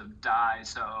 $1,200 of DAI,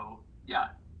 so yeah,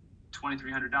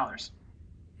 $2,300.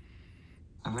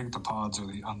 I think the pods are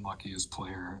the unluckiest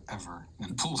player ever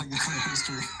in PoolTogether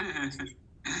history.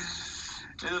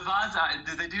 The pods,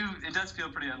 it does feel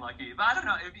pretty unlucky, but I don't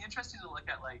know. It'd be interesting to look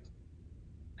at, like,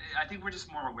 I think we're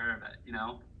just more aware of it,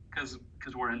 because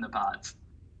we're in the pods.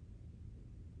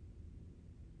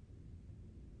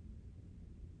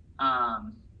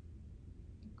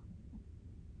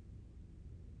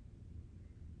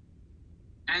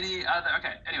 Any other?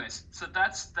 Okay. Anyways, so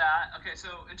that's that. Okay. So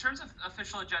in terms of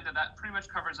official agenda, that pretty much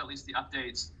covers at least the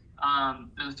updates.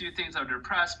 There's a few things I would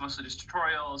press, mostly just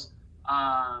tutorials.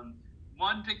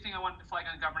 One big thing I wanted to flag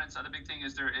on governance. Other big thing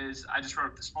is I just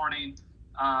wrote this morning,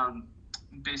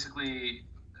 basically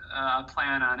a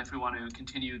plan on if we want to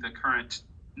continue the current,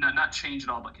 not change at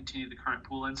all, but continue the current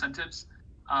pool incentives.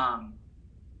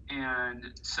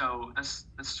 And so that's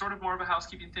sort of more of a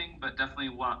housekeeping thing, but definitely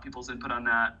want people's input on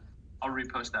that. I'll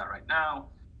repost that right now.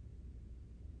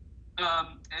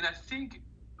 And I think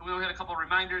we only had a couple of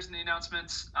reminders in the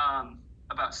announcements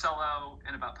about Cello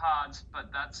and about pods,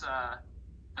 but that's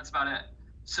about it.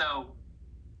 So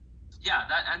yeah,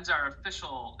 that ends our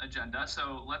official agenda.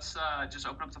 So let's just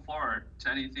open up the floor to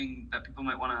anything that people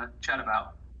might want to chat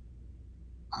about.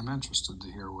 I'm interested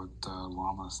to hear what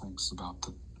Llama thinks about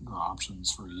the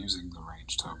options for using the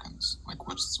range tokens. Like,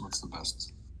 what's the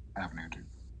best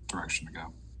direction to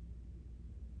go?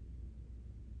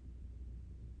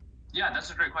 Yeah,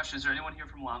 that's a great question. Is there anyone here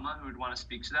from Llama who would want to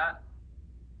speak to that?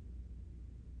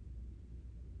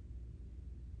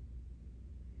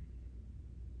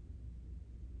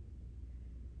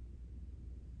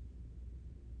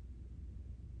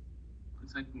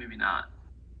 Looks like maybe not.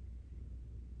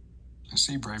 I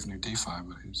see Brave New DeFi,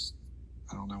 but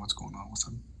I don't know what's going on with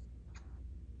him.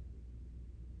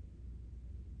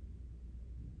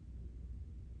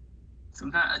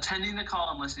 Sometimes attending the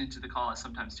call and listening to the call is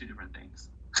sometimes two different things.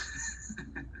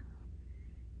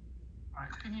 All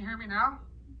right, can you hear me now?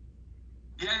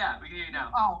 Yeah, we can hear you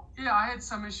now. Oh, yeah, I had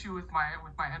some issue with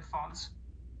my headphones.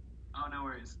 Oh, no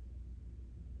worries.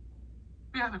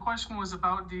 Yeah, the question was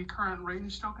about the current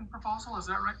range token proposal. Is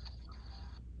that right?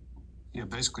 Yeah,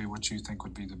 basically what you think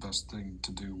would be the best thing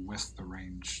to do with the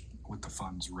range, with the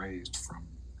funds raised from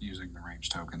using the range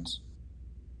tokens.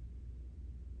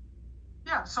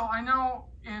 Yeah, so I know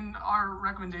in our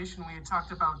recommendation we had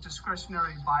talked about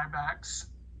discretionary buybacks.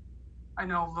 I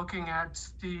know looking at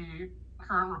the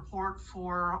current report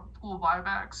for pool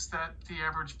buybacks that the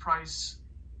average price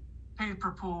paid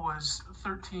per pool was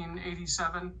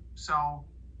 $13.87. So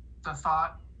the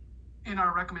thought in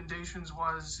our recommendations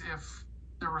was if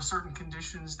there were certain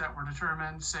conditions that were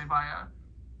determined, say by a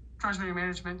Treasury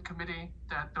Management Committee,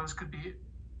 that those could be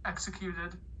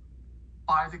executed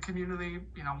by the community,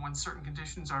 when certain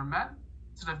conditions are met,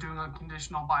 instead of doing a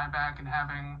conditional buyback and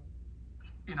having,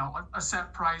 a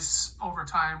set price over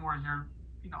time where you're,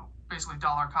 basically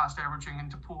dollar cost averaging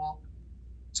into pool.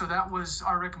 So that was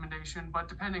our recommendation, but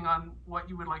depending on what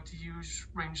you would like to use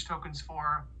range tokens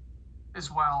for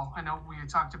as well. I know we had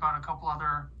talked about a couple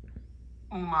other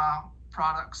UMA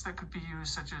products that could be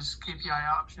used, such as KPI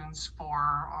options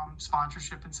for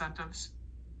sponsorship incentives,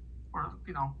 or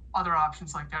other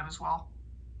options like that as well.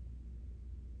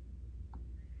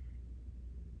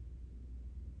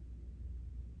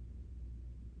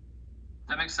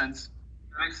 That makes sense.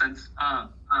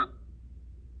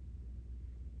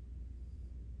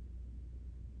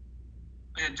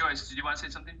 Yeah, Joyce, did you want to say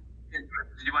something?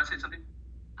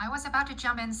 I was about to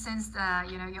jump in since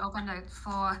you opened the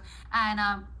floor,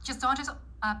 and just wanted to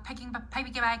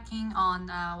piggybacking on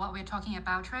what we're talking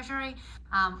about Treasury.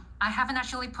 I haven't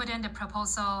actually put in the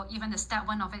proposal, even the step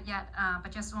one of it yet,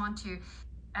 but just want to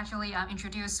actually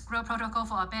introduce Grow Protocol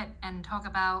for a bit and talk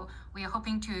about we are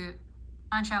hoping to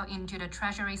branch out into the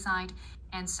Treasury side,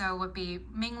 and so would be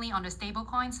mainly on the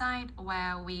stablecoin side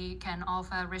where we can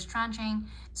offer risk tranching,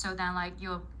 so then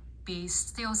you'll be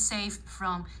still safe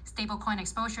from stablecoin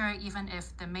exposure even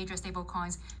if the major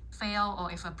stablecoins fail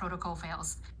or if a protocol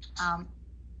fails.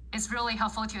 It's really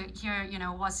helpful to hear,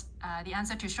 what the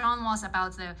answer to Sean was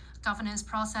about the governance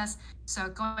process. So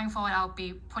going forward, I'll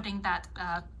be putting that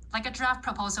like a draft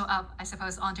proposal up, I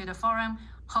suppose, onto the forum,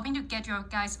 hoping to get your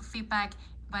guys' feedback,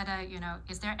 whether,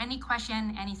 is there any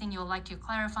question, anything you'd like to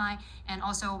clarify, and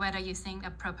also whether you think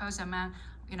a proposed amount,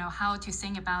 how to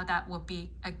think about that would be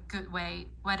a good way,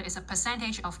 whether it's a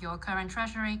percentage of your current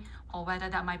treasury or whether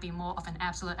that might be more of an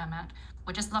absolute amount.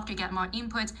 We'd just love to get more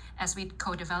input as we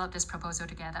co-develop this proposal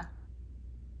together.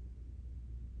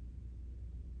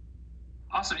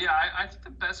 Awesome. Yeah, I think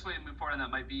the best way to move forward on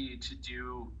that might be to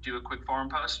do a quick forum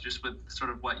post just with sort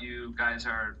of what you guys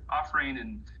are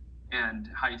offering and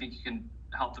how you think you can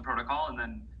help the protocol, and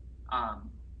then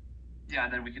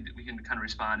and then we can kind of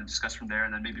respond and discuss from there,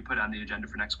 and then maybe put it on the agenda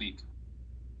for next week.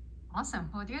 Awesome.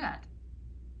 We'll do that.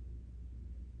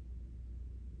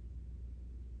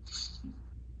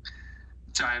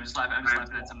 Sorry, I'm just laughing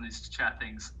at some of these chat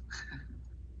things.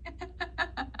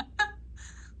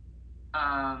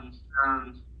 And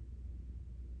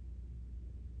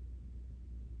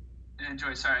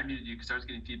Joy, sorry, I muted you because I was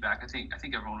getting feedback. I think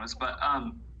everyone was, but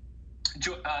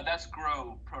that's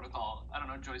Grow Protocol. I don't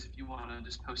know, Joyce, if you want to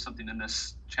just post something in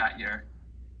this chat here,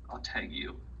 I'll tag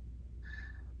you.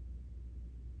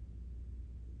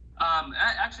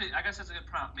 Actually, I guess that's a good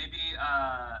prompt. Maybe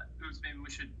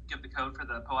we should give the code for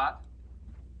the POAP.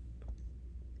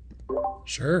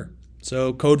 Sure.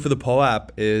 So code for the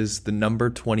POAP is the number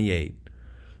 28.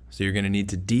 So you're going to need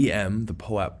to DM the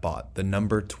POAP bot, the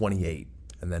number 28,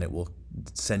 and then it will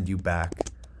send you back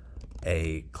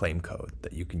a claim code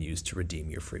that you can use to redeem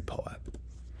your free POAP.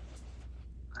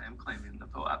 I am claiming the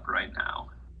POAP right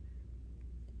now.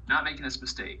 Not making this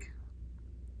mistake.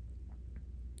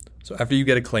 So after you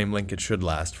get a claim link, it should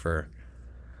last for,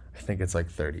 I think it's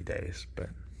 30 days, but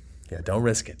yeah, don't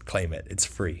risk it. Claim it. It's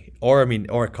free. Or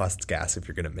it costs gas if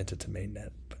you're going to mint it to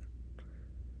mainnet. But...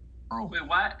 Oh, wait,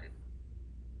 what?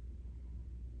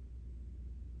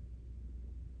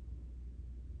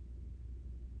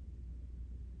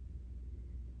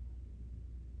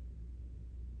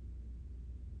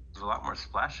 There's a lot more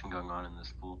splashing going on in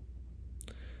this pool.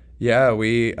 Yeah,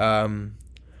 we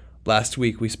last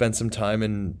week we spent some time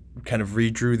and kind of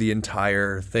redrew the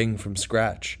entire thing from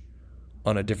scratch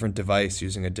on a different device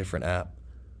using a different app.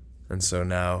 And so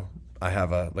now I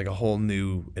have a whole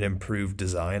new and improved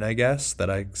design, I guess,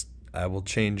 that I will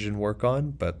change and work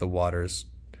on, but the water's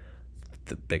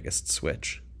the biggest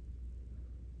switch.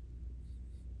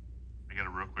 I got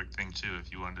a real quick thing too.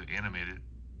 If you wanted to animate it,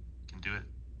 you can do it.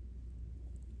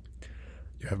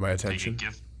 You have my attention.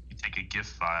 You take a GIF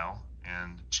file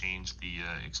and change the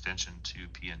extension to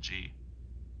PNG,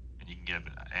 and you can get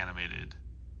an animated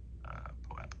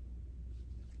POAP.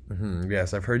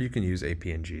 Yes, I've heard you can use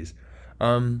APNGs.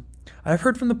 I've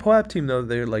heard from the POAP team though,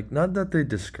 they're not that they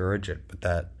discourage it, but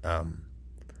that I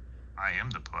am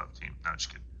the POAP team. No, just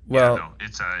kidding. Well, yeah, no,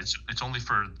 it's only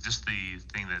for just the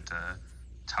thing that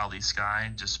Tali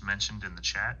Sky just mentioned in the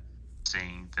chat,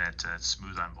 saying that it's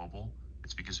smooth on mobile.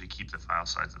 It's because we keep the file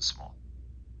sizes small.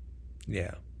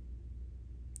 yeah.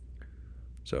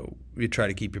 So you try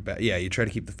to keep you try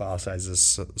to keep the file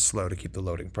sizes slow to keep the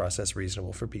loading process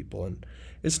reasonable for people, and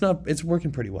it's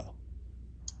working pretty well.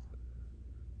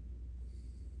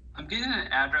 I'm getting an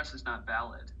address is not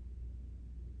valid.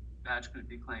 Badge couldn't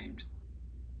be claimed.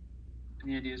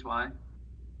 Any ideas why?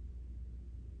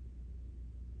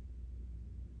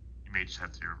 You may just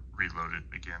have to reload it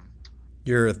again.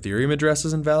 Your Ethereum address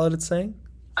isn't valid, it's saying?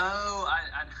 Oh,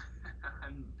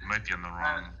 You might be on the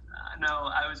wrong.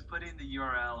 No, I was putting the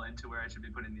URL into where I should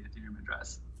be putting the Ethereum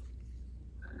address.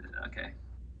 Okay.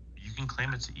 You can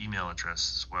claim it's an email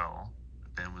address as well.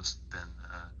 Then it's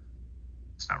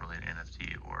not really an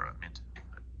NFT or a mint.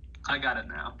 I got it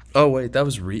now. Oh wait, that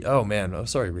was Reed. Oh man, oh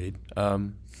sorry, Reed.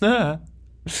 All good.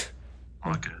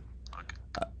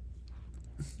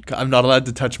 I'm not allowed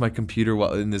to touch my computer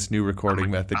while in this new recording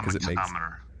method because it makes.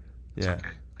 It's yeah. okay.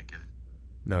 I get it.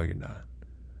 No, you're not.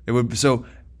 It would so.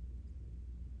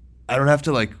 I don't have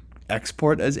to like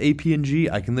export as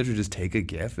APNG. I can literally just take a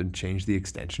GIF and change the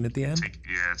extension at the end.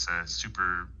 It's a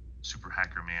super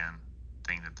hacker man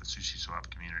thing that the Sushi Swap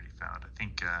community found. I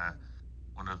think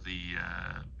one of the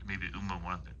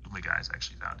one of the Uma guys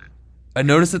actually found it. I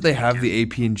noticed that they have the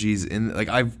APNGs in. Like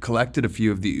I've collected a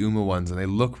few of the Uma ones, and they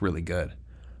look really good.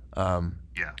 Yeah.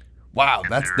 Wow,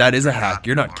 that is a hack.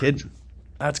 You're not kidding.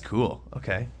 That's cool.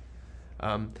 Okay.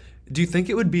 Do you think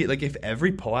it would be like if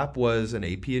every POAP was an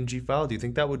APNG file? Do you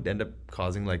think that would end up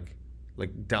causing like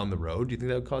down the road? Do you think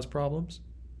that would cause problems?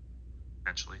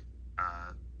 Potentially.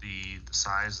 The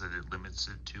size that it limits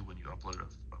it to when you upload a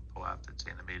POAP that's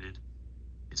animated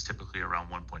is typically around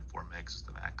 1.4 megs is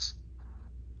the max.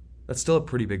 That's still a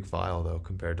pretty big file though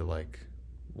compared to like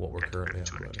what we're currently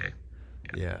uploading. 200K.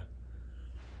 Yeah.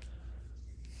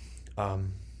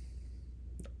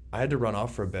 I had to run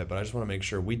off for a bit, but I just want to make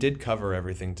sure we did cover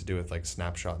everything to do with like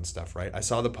snapshot and stuff, right? I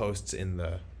saw the posts in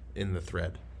the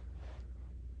thread.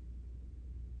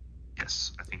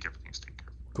 Yes, I think everything's taken care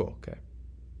of. Cool. Okay.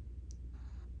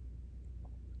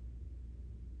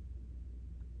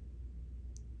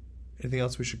 Anything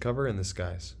else we should cover in this,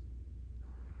 guys?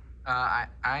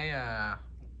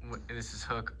 This is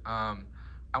Hook. I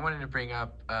wanted to bring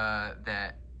up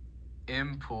that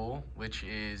mPool, which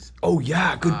is oh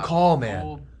yeah, good call, man.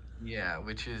 Pool,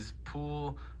 which is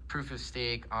Pool Proof of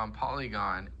Stake on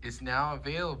Polygon, is now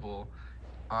available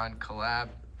on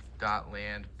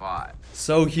collab.land bot.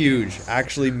 So huge,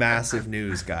 actually massive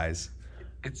news, guys.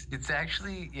 It's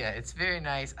actually it's very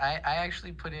nice. I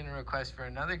actually put in a request for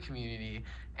another community,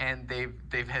 and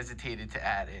they've hesitated to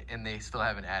add it, and they still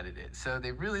haven't added it. So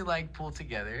they really like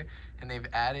PoolTogether, and they've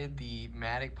added the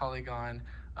Matic Polygon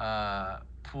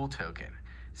pool token.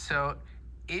 So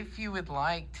if you would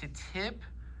like to tip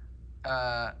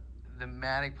the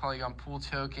Matic Polygon pool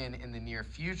token in the near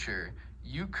future,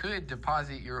 you could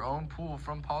deposit your own pool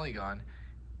from Polygon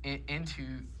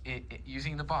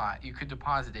using the bot. You could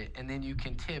deposit it, and then you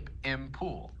can tip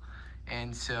mPool.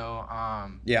 And so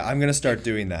yeah, I'm gonna start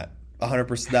doing that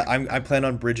 100%. I plan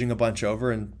on bridging a bunch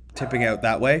over and tipping out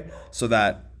that way, so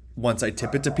that once I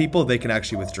tip it to people, they can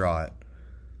actually withdraw it.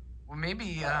 Well,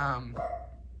 maybe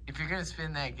if you're gonna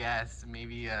spend that gas,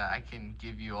 maybe I can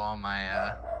give you all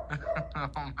my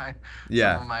some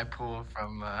of my pool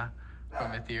from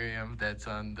Ethereum that's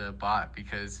on the bot,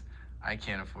 because I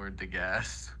can't afford the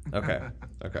gas. Okay.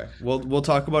 We'll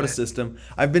talk about a system.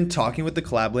 I've been talking with the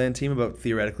Collabland team about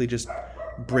theoretically just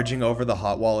bridging over the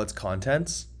hot wallet's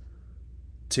contents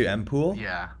to mPool.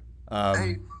 Yeah.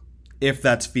 If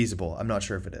that's feasible. I'm not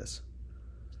sure if it is.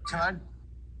 Can I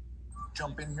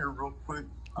jump in here real quick?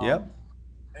 Yep.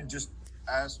 And just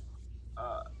ask,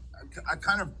 I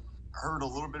kind of heard a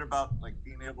little bit about like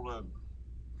being able to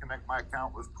connect my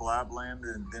account with Collabland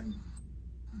and then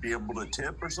be able to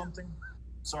tip or something.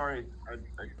 Sorry,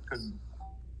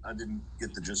 I didn't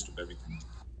get the gist of everything.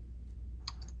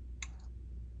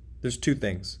 There's two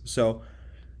things. So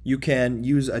you can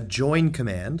use a join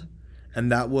command,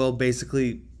 and that will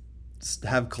basically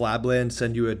have Collabland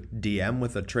send you a DM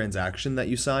with a transaction that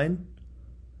you sign.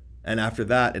 And after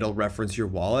that, it'll reference your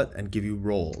wallet and give you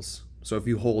roles. So if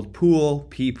you hold pool,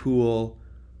 P-pool,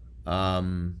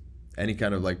 any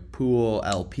kind of like pool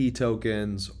LP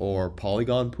tokens or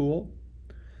Polygon pool,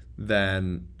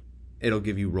 then it'll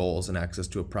give you roles and access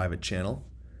to a private channel.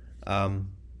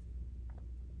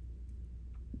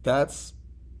 That's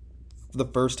the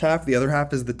first half. The other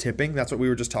half is the tipping. That's what we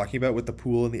were just talking about with the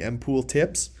pool and the mPool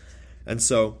tips. And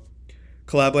so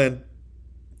Collabland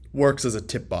works as a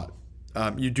tip bot.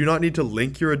 You do not need to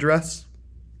link your address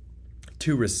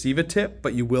to receive a tip,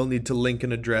 but you will need to link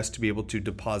an address to be able to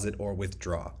deposit or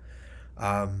withdraw.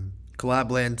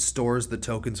 Collabland stores the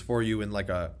tokens for you in like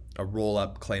a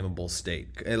roll-up claimable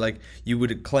state. Like you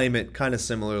would claim it kind of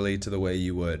similarly to the way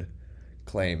you would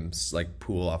claims like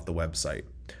Pool off the website.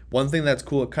 One thing that's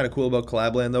kind of cool about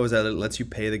Collabland though is that it lets you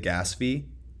pay the gas fee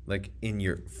like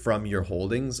from your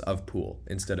holdings of Pool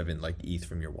instead of in like ETH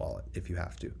from your wallet if you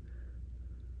have to.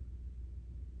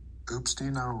 Oops, do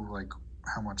you know like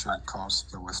how much it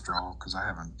costs to withdraw? Because I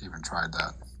haven't even tried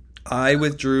that. I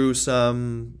withdrew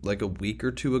some like a week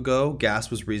or two ago.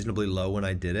 Gas was reasonably low when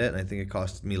I did it, and I think it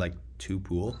costed me like 2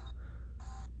 Pool.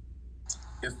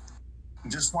 If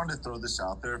just wanted to throw this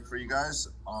out there for you guys,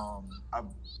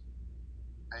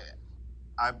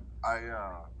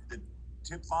 the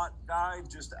Tipbot guy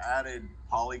just added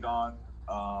Polygon.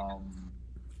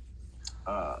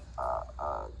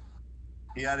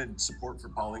 He added support for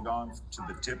Polygon to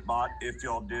the Tipbot. If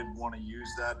y'all did want to use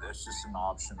that, that's just an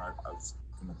option I was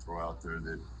going to throw out there.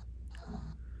 That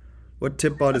what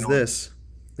Tipbot is this?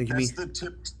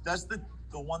 That's the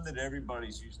one that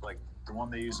everybody's used, like the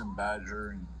one they use in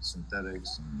Badger and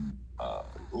Synthetics and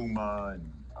UMA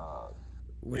and.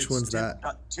 Which one's that?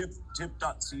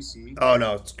 Tip.cc. Oh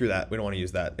no, screw that. We don't want to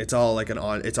use that. It's all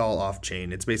it's all off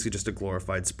chain. It's basically just a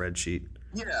glorified spreadsheet.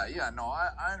 Yeah, no,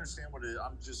 I understand what it is.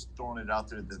 I'm just throwing it out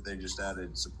there that they just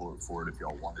added support for it if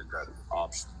y'all wanted that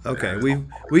option. Okay,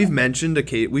 we've mentioned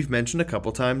a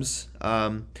couple times,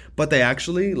 but they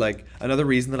actually like another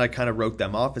reason that I kind of wrote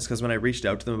them off is because when I reached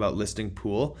out to them about listing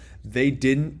Pool, they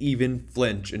didn't even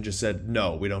flinch and just said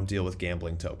no, we don't deal with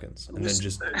gambling tokens, and then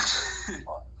just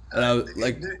and I was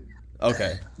like,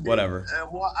 okay, whatever.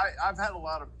 Well, I've had a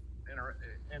lot of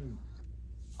and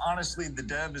honestly, the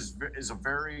dev is a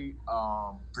very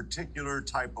particular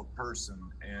type of person,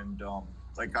 and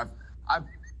like I've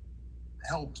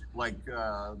helped like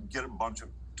get a bunch of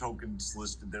tokens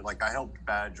listed there. Like I helped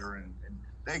Badger, and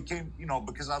they came,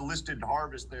 because I listed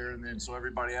Harvest there, and then so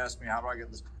everybody asked me how do I get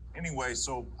this. Anyway,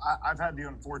 so I've had the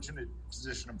unfortunate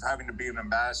position of having to be an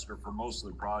ambassador for most of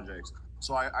the projects.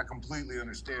 So I completely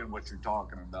understand what you're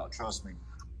talking about. Trust me.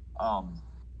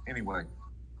 Anyway.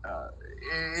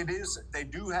 It is. They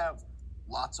do have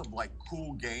lots of like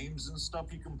cool games and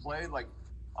stuff you can play. Like,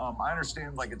 I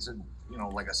understand like it's a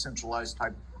like a centralized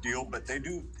type deal, but they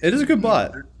do. It is a good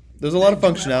bot. There's a lot of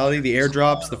functionality. The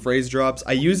airdrops, the phrase drops.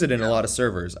 I use it in a lot of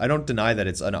servers. I don't deny that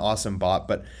it's an awesome bot,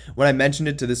 but when I mentioned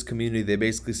it to this community, they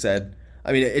basically said,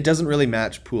 I mean, it doesn't really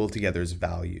match PoolTogether's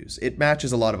values. It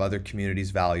matches a lot of other communities'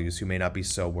 values who may not be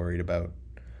so worried about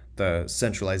the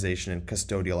centralization and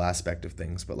custodial aspect of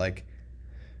things, but like.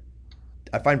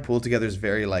 I find PoolTogether is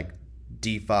very like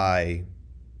DeFi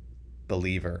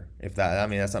believer. If that, I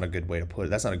mean, that's not a good way to put it.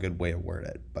 That's not a good way to word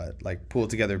it. But like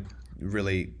PoolTogether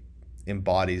really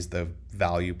embodies the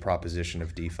value proposition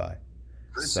of DeFi.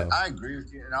 Listen, I agree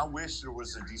with you, and I wish there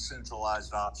was a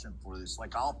decentralized option for this.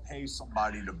 Like, I'll pay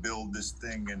somebody to build this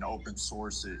thing and open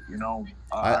source it.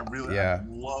 I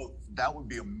love that. Would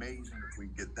be amazing if we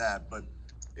get that. But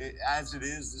as it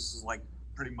is, this is like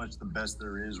pretty much the best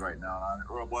there is right now.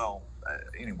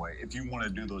 Anyway, if you want to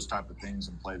do those type of things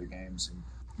and play the games and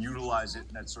utilize it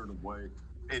in that sort of way,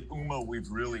 at UMA we've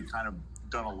really kind of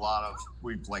done a lot of.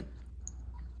 We've like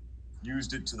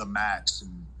used it to the max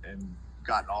and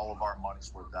gotten all of our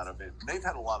money's worth out of it. They've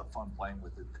had a lot of fun playing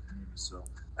with it, so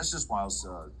that's just why I was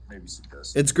maybe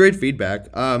suggesting. It's great feedback.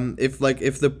 If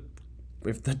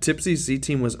the Tipsy C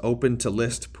team was open to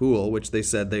list Pool, which they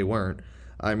said they weren't,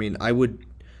 I mean, I would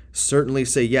certainly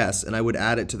say yes, and I would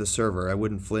add it to the server. I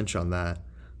wouldn't flinch on that.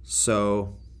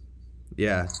 So,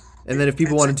 yeah. And then if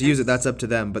people wanted to use it, that's up to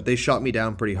them. But they shot me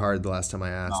down pretty hard the last time I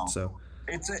asked. No. So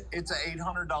it's a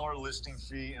 $800 listing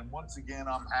fee, and once again,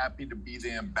 I'm happy to be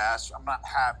the ambassador. I'm not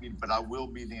happy, but I will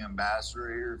be the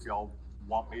ambassador here if y'all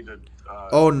want me to.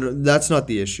 Oh, no, that's not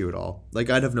the issue at all. Like,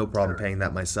 I'd have no problem paying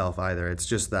that myself either. It's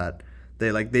just that.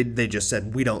 They just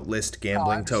said we don't list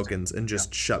gambling tokens and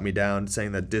just shut me down,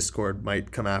 saying that Discord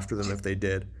might come after them if they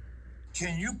did.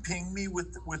 Can you ping me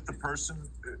with the person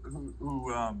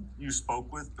who you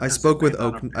spoke with? I spoke with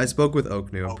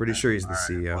Oknu. I'm pretty sure he's the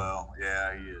CEO. Well,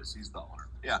 yeah, he is. He's the owner.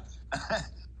 Yeah,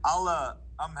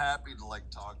 I'm happy to like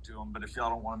talk to him, but if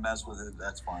y'all don't want to mess with it,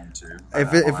 that's fine too.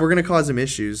 If we're gonna cause him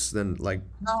issues, then like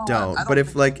don't. But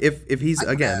if he's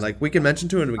again like we can mention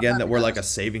to him again that we're like a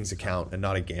savings account and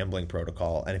not a gambling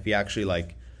protocol, and if he actually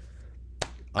like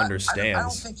understands, I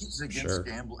don't think he's against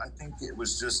gambling. I think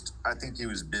he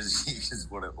was busy is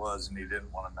what it was, and he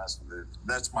didn't want to mess with it.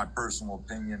 That's my personal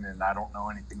opinion, and I don't know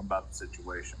anything about the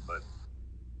situation, but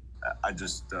I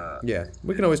just yeah,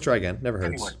 we can always try again. Never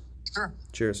hurts. Anyway. Sure.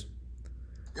 Cheers.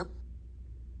 Yep.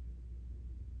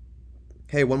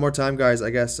 Hey, one more time, guys. I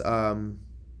guess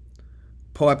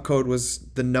POAP code was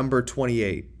the number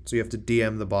 28. So you have to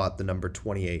DM the bot the number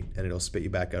 28, and it'll spit you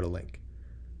back out a link.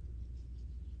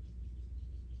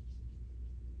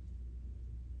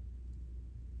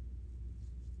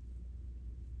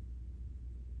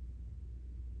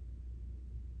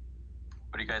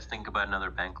 What do you guys think about another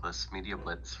bankless media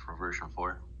blitz for version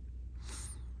 4?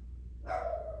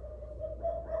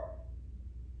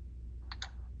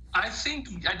 I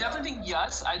definitely think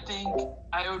yes. I think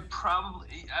I would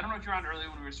probably, I don't know if you're on early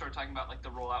when we started talking about like the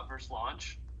rollout versus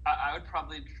launch. I would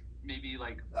probably maybe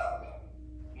like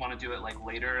want to do it like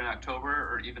later in October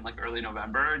or even like early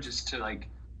November, just to like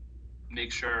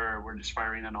make sure we're just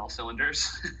firing on all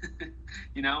cylinders,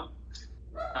 you know?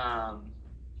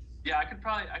 Yeah, I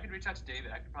could reach out to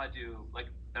David. I could probably do like,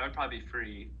 that would probably be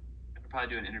free. I could probably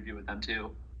do an interview with them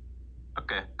too.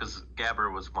 Okay, because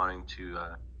Gabber was wanting to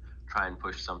try and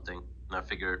push something, and I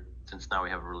figured since now we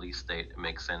have a release date, it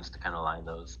makes sense to kind of line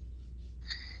those.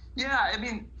 Yeah, I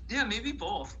mean, yeah, maybe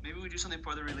both. Maybe we do something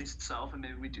for the release itself, and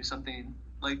maybe we do something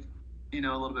like, you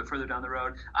know, a little bit further down the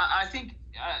road. I think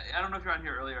I don't know if you're on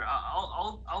here earlier.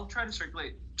 I'll try to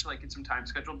circulate to like get some time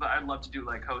scheduled, but I'd love to do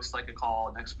like host like a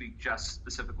call next week just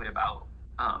specifically about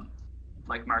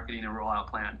like marketing and rollout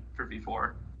plan for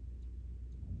V4.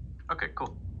 Okay,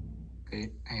 cool. Hey,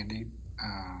 Andy,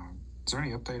 is there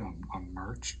any update on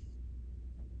merch?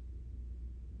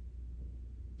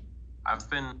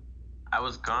 I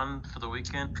was gone for the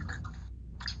weekend.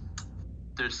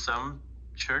 There's some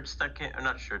shirts that came, or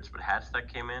not shirts, but hats that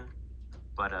came in.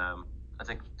 But I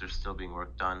think they're still being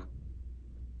worked on.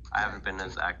 I haven't been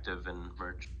as active in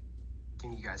merch.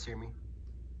 Can you guys hear me?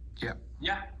 Yeah.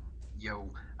 Yeah. Yo,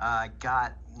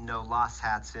 got no lost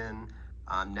hats in.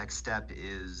 Next step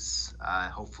is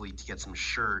hopefully to get some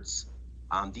shirts.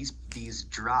 These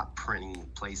drop printing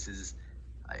places,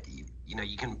 you know,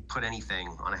 you can put anything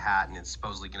on a hat and it's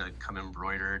supposedly going to come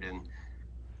embroidered and,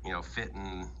 you know, fit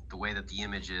in the way that the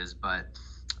image is. But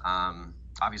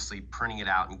obviously printing it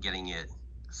out and getting it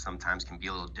sometimes can be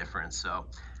a little different. So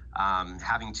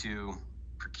having to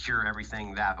procure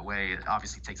everything that way, it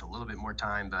obviously takes a little bit more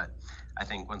time. But I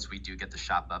think once we do get the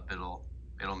shop up,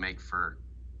 it'll make for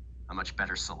a much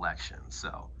better selection.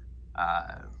 So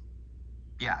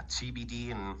yeah,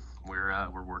 TBD, and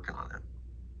we're working on it.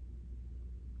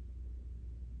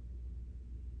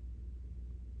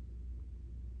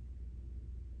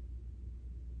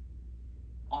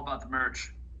 All about the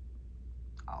merch.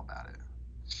 All about it.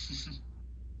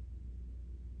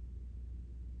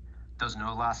 Those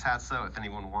no loss hats, though, if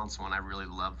anyone wants one, I really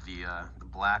love the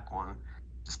black one.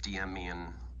 Just DM me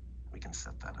and we can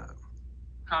set that up.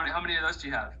 How many of those do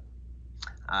you have?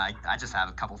 I just have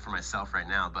a couple for myself right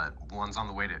now, but one's on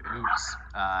the way to Oops.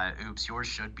 Oops, yours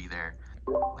should be there,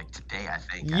 like today, I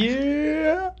think.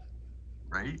 Yeah. Actually.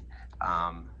 Right?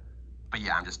 But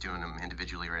yeah, I'm just doing them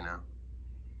individually right now.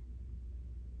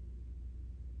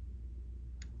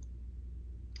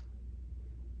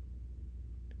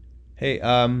 Hey,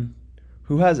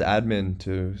 who has admin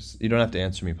to? You don't have to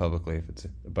answer me publicly if it's,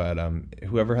 but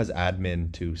whoever has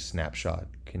admin to Snapshot,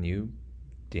 can you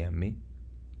DM me?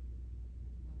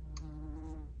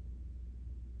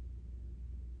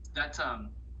 That's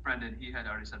Brendan. He had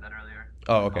already said that earlier.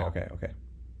 Oh, okay.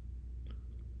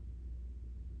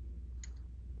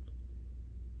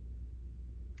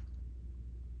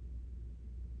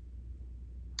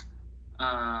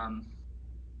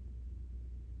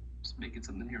 Just making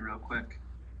something here real quick.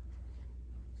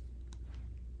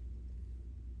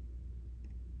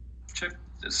 Check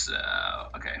this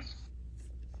out. Okay.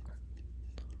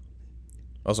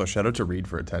 Also, shout out to Reed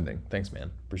for attending. Thanks,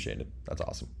 man. Appreciate it. That's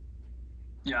awesome.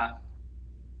 Yeah.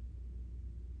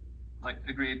 Like,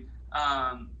 agreed.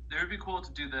 It would be cool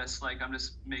to do this. Like, I'm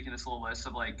just making this little list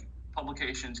of like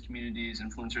publications, communities,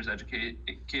 influencers,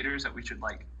 educators that we should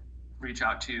like reach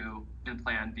out to and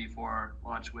plan V4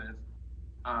 launch with.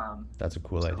 That's a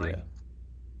cool idea. Like,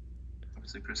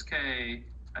 obviously, Chris K.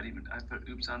 I put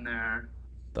Oops on there.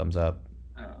 Thumbs up.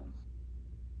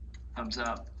 Thumbs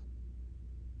up.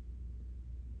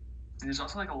 And there's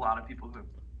also like a lot of people who have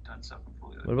done stuff with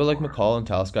PoolTogether. What about like McCall and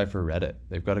Talasky for Reddit?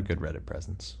 They've got a good Reddit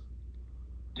presence.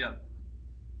 Yep.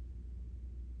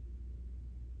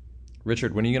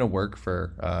 Richard, when are you gonna work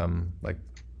for like,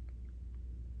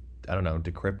 I don't know,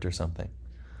 Decrypt or something?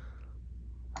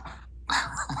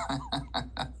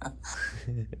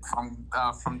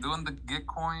 From doing the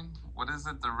Gitcoin, what is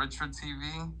it, the Richard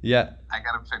TV? Yeah. I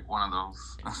gotta pick one of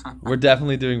those. We're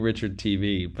definitely doing Richard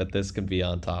TV, but this could be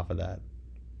on top of that.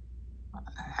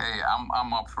 Hey,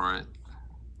 I'm up for it.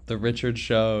 The Richard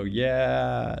Show.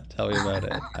 Yeah. Tell me about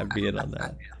it. I'd be in on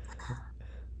that.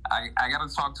 I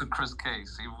gotta talk to Chris K.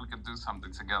 See if we could do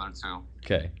something together too.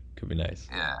 Okay. Could be nice.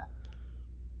 Yeah.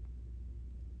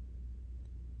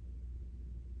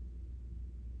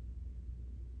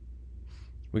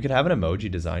 We could have an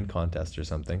emoji design contest or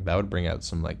something. That would bring out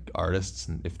some like artists,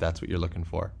 and if that's what you're looking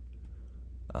for.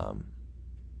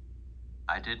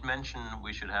 I did mention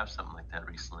we should have something like that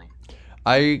recently.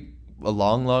 A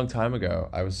long time ago,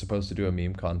 I was supposed to do a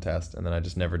meme contest, and then I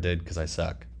just never did because I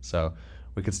suck. So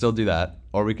we could still do that,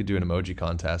 or we could do an emoji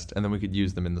contest, and then we could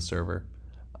use them in the server.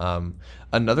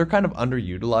 Another kind of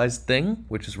underutilized thing,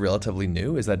 which is relatively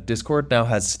new, is that Discord now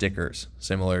has stickers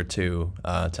similar to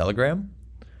Telegram,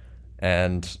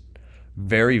 and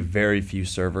very, very few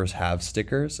servers have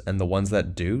stickers, and the ones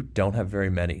that do don't have very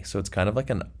many. So it's kind of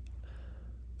like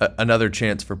another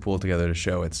chance for PoolTogether to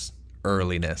show its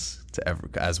earliness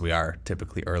as we are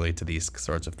typically early to these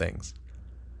sorts of things.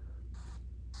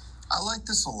 I like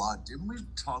this a lot. Didn't we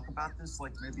talk about this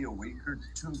like maybe a week or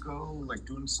two ago, like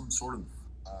doing some sort of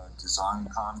design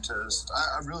contest?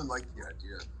 I really like the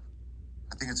idea.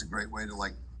 I think it's a great way to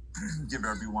like give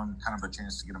everyone kind of a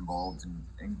chance to get involved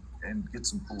and get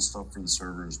some cool stuff for the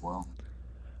server as well.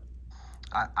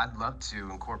 I'd love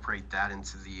to incorporate that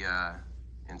into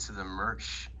the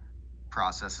merch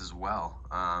process as well.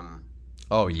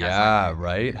 Oh yeah,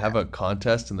 right? Have a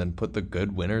contest and then put the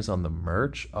good winners on the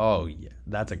merch. Oh yeah,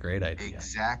 that's a great idea.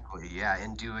 Exactly, yeah,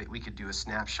 and we could do a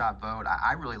snapshot vote.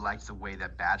 I really liked the way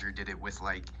that Badger did it with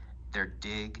like their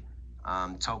dig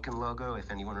token logo.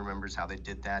 If anyone remembers how they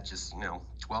did that, just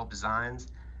 12 designs,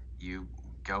 you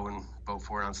go and vote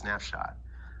for it on Snapshot.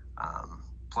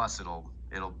 Plus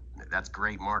that's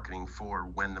great marketing for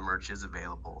when the merch is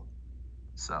available.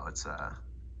 So it's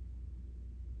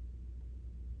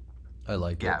I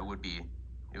like it. Yeah, it would be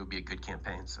a good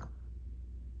campaign. So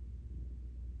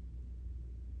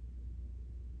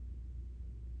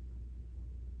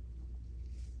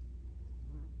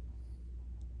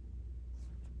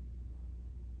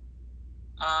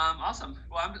awesome.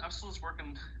 Well, I'm still just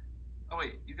working. Oh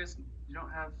wait, you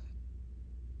don't have.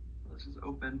 This is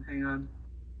open. Hang on.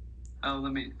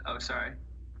 Oh, sorry.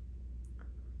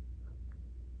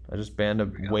 I just banned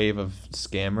a wave of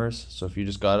scammers. So if you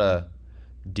just got a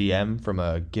DM from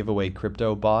a giveaway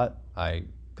crypto bot,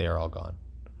 they are all gone.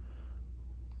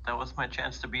 That was my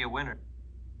chance to be a winner.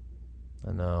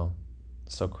 I know.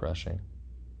 So crushing.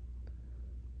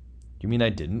 You mean I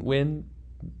didn't win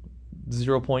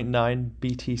 0.9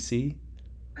 BTC?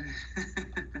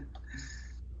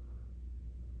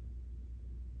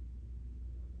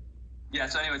 Yeah,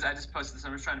 so anyways, I just posted this.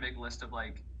 I'm just trying to make a list of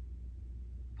like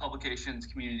publications,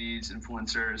 communities,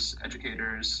 influencers,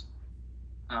 educators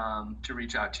to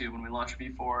reach out to when we launch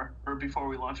V4 or before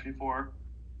we launch V4.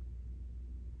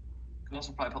 Could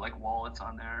also probably put like wallets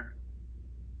on there.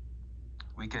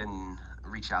 we can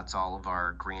reach out to all of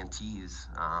our grantees.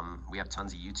 We have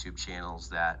tons of YouTube channels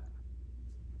that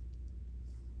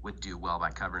would do well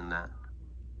by covering that.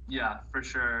 Yeah, for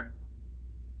sure.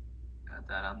 Got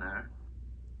that on there.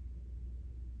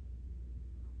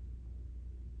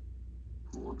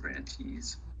 Cool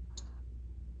grantees.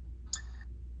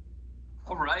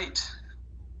 All right.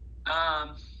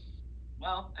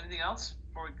 Well, anything else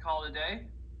before we call it a day?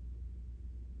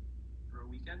 For a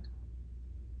weekend?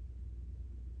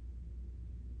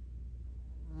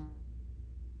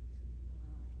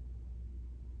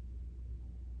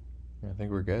 I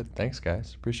think we're good. Thanks,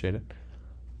 guys. Appreciate it.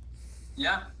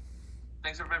 Yeah.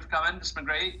 Thanks everybody for coming. It's been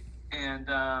great. And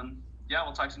yeah,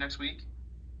 we'll talk to you next week.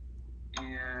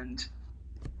 And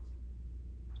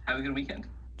have a good weekend.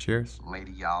 Cheers.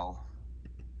 Lady y'all.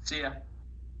 See ya.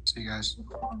 See you guys. See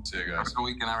you Have guys. a good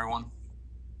weekend, everyone.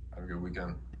 Have a good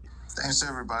weekend. Thanks,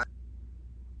 everybody.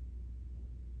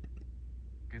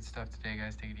 Good stuff today,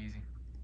 guys. Take it easy.